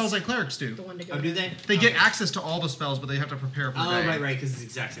Mary their is spells like clerics do. The one to go. Oh, do they? They get access to all the spells, but they have to prepare for the Oh, day. right, because it's the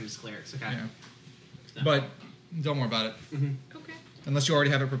exact same as clerics. Okay. Yeah. No. But don't worry about it. Okay. Unless you already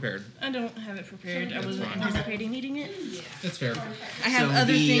have it prepared. I don't have it prepared. I wasn't fine. anticipating needing it. That's fair. I have So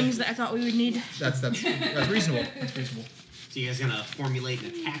other the- things that I thought we would need. That's reasonable. That's reasonable. So you guys gonna formulate an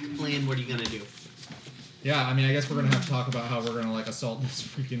attack plan? What are you gonna do? Yeah, I mean, I guess we're gonna have to talk about how we're gonna like assault this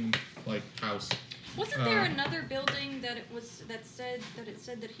freaking like house. Wasn't there another building that said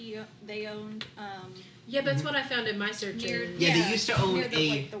that they owned? Yeah, that's what I found in my search. Near- and- Yeah, Yeah, they used to own near the,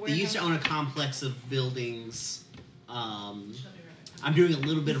 like, the they used to own a complex of buildings. I'm doing a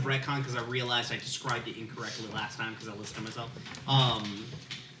little bit of retcon because I realized I described it incorrectly last time because I listened to myself.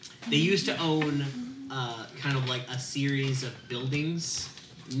 They used to own kind of like a series of buildings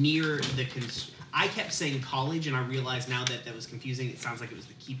near the. I kept saying college, and I realized now that that was confusing. It sounds like it was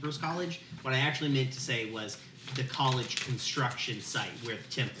the Keeper's College. What I actually meant to say was the college construction site where the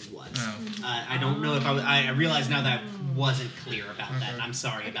temple was. Oh. I don't know if I realize now that I wasn't clear about that. And I'm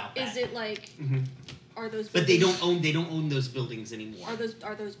sorry about that. Is it like? Mhm. Are those? But they buildings- don't own those buildings anymore.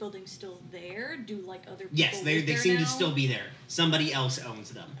 Are those buildings still there? Do like other people Yes, they live there seem to now? still be there. Somebody else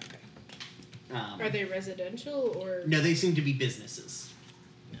owns them. Are they residential or? No, they seem to be businesses.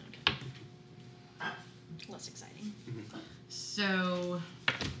 Less exciting. So,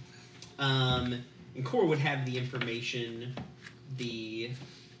 And Corra would have the information.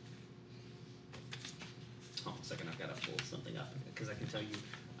 Hold on a second, I've got to pull something up because I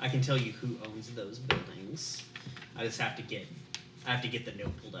can tell you who owns those buildings. I just have to get the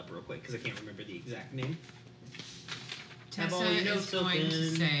note pulled up real quick because I can't remember the exact name. Have all Tessa your is notes going to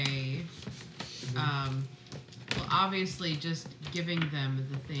open. say, well, obviously, just giving them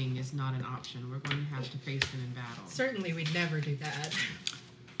the thing is not an option. We're going to have to face them in battle. Certainly, we'd never do that.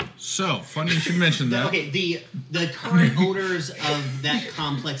 So, funny you should mention that. Okay, the current owners of that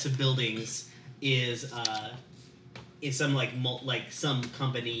complex of buildings is some some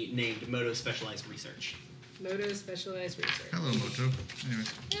company named Moto Specialized Research. Moto Specialized Research. Hello, Moto.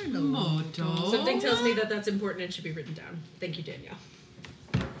 Anyway. Moto. Something tells me that that's important and should be written down. Thank you, Danielle.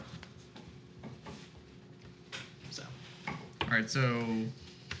 So, All right, so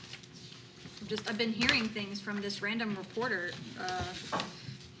I've been hearing things from this random reporter.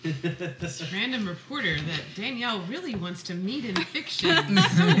 This random reporter that Danielle really wants to meet in fiction.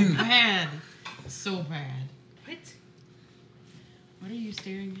 So bad. So bad. What? What are you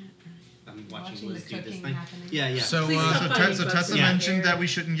staring at? I'm watching Watching Liz the do this cooking thing. happening. Yeah. So, Please stop fighting, so Bugsy. Tessa Yeah. mentioned that we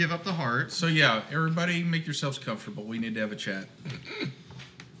shouldn't give up the heart. so yeah, everybody make yourselves comfortable. We need to have a chat.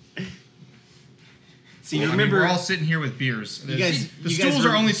 So you I mean, remember we're all sitting here with beers. You guys- the you guys stools are-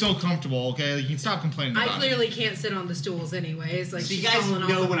 are only so comfortable. Okay, you can stop complaining I about clearly can't sit on the stools anyways. Like So you she's guys falling off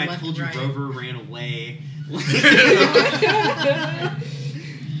know of when them I left told you and right. Rover ran away.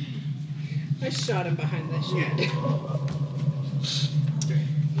 I shot him behind the shed.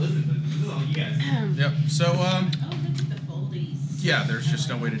 Listen, this is all you guys. Yep. So, Oh, look at the foldies. yeah, there's just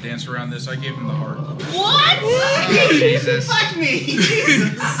no way to dance around this. I gave him the heart. What? Oh, Jesus. Fuck me!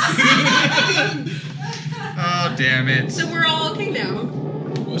 Jesus. Oh, damn it. So we're all okay now.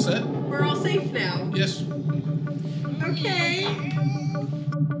 What's that? We're all safe now. Yes. Okay.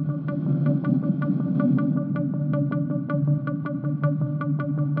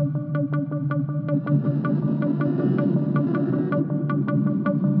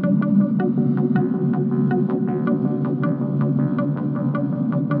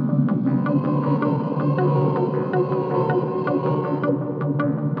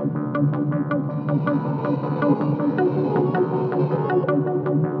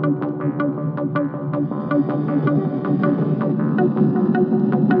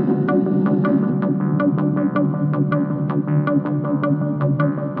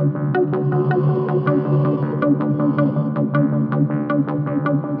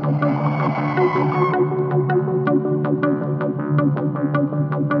 Bye.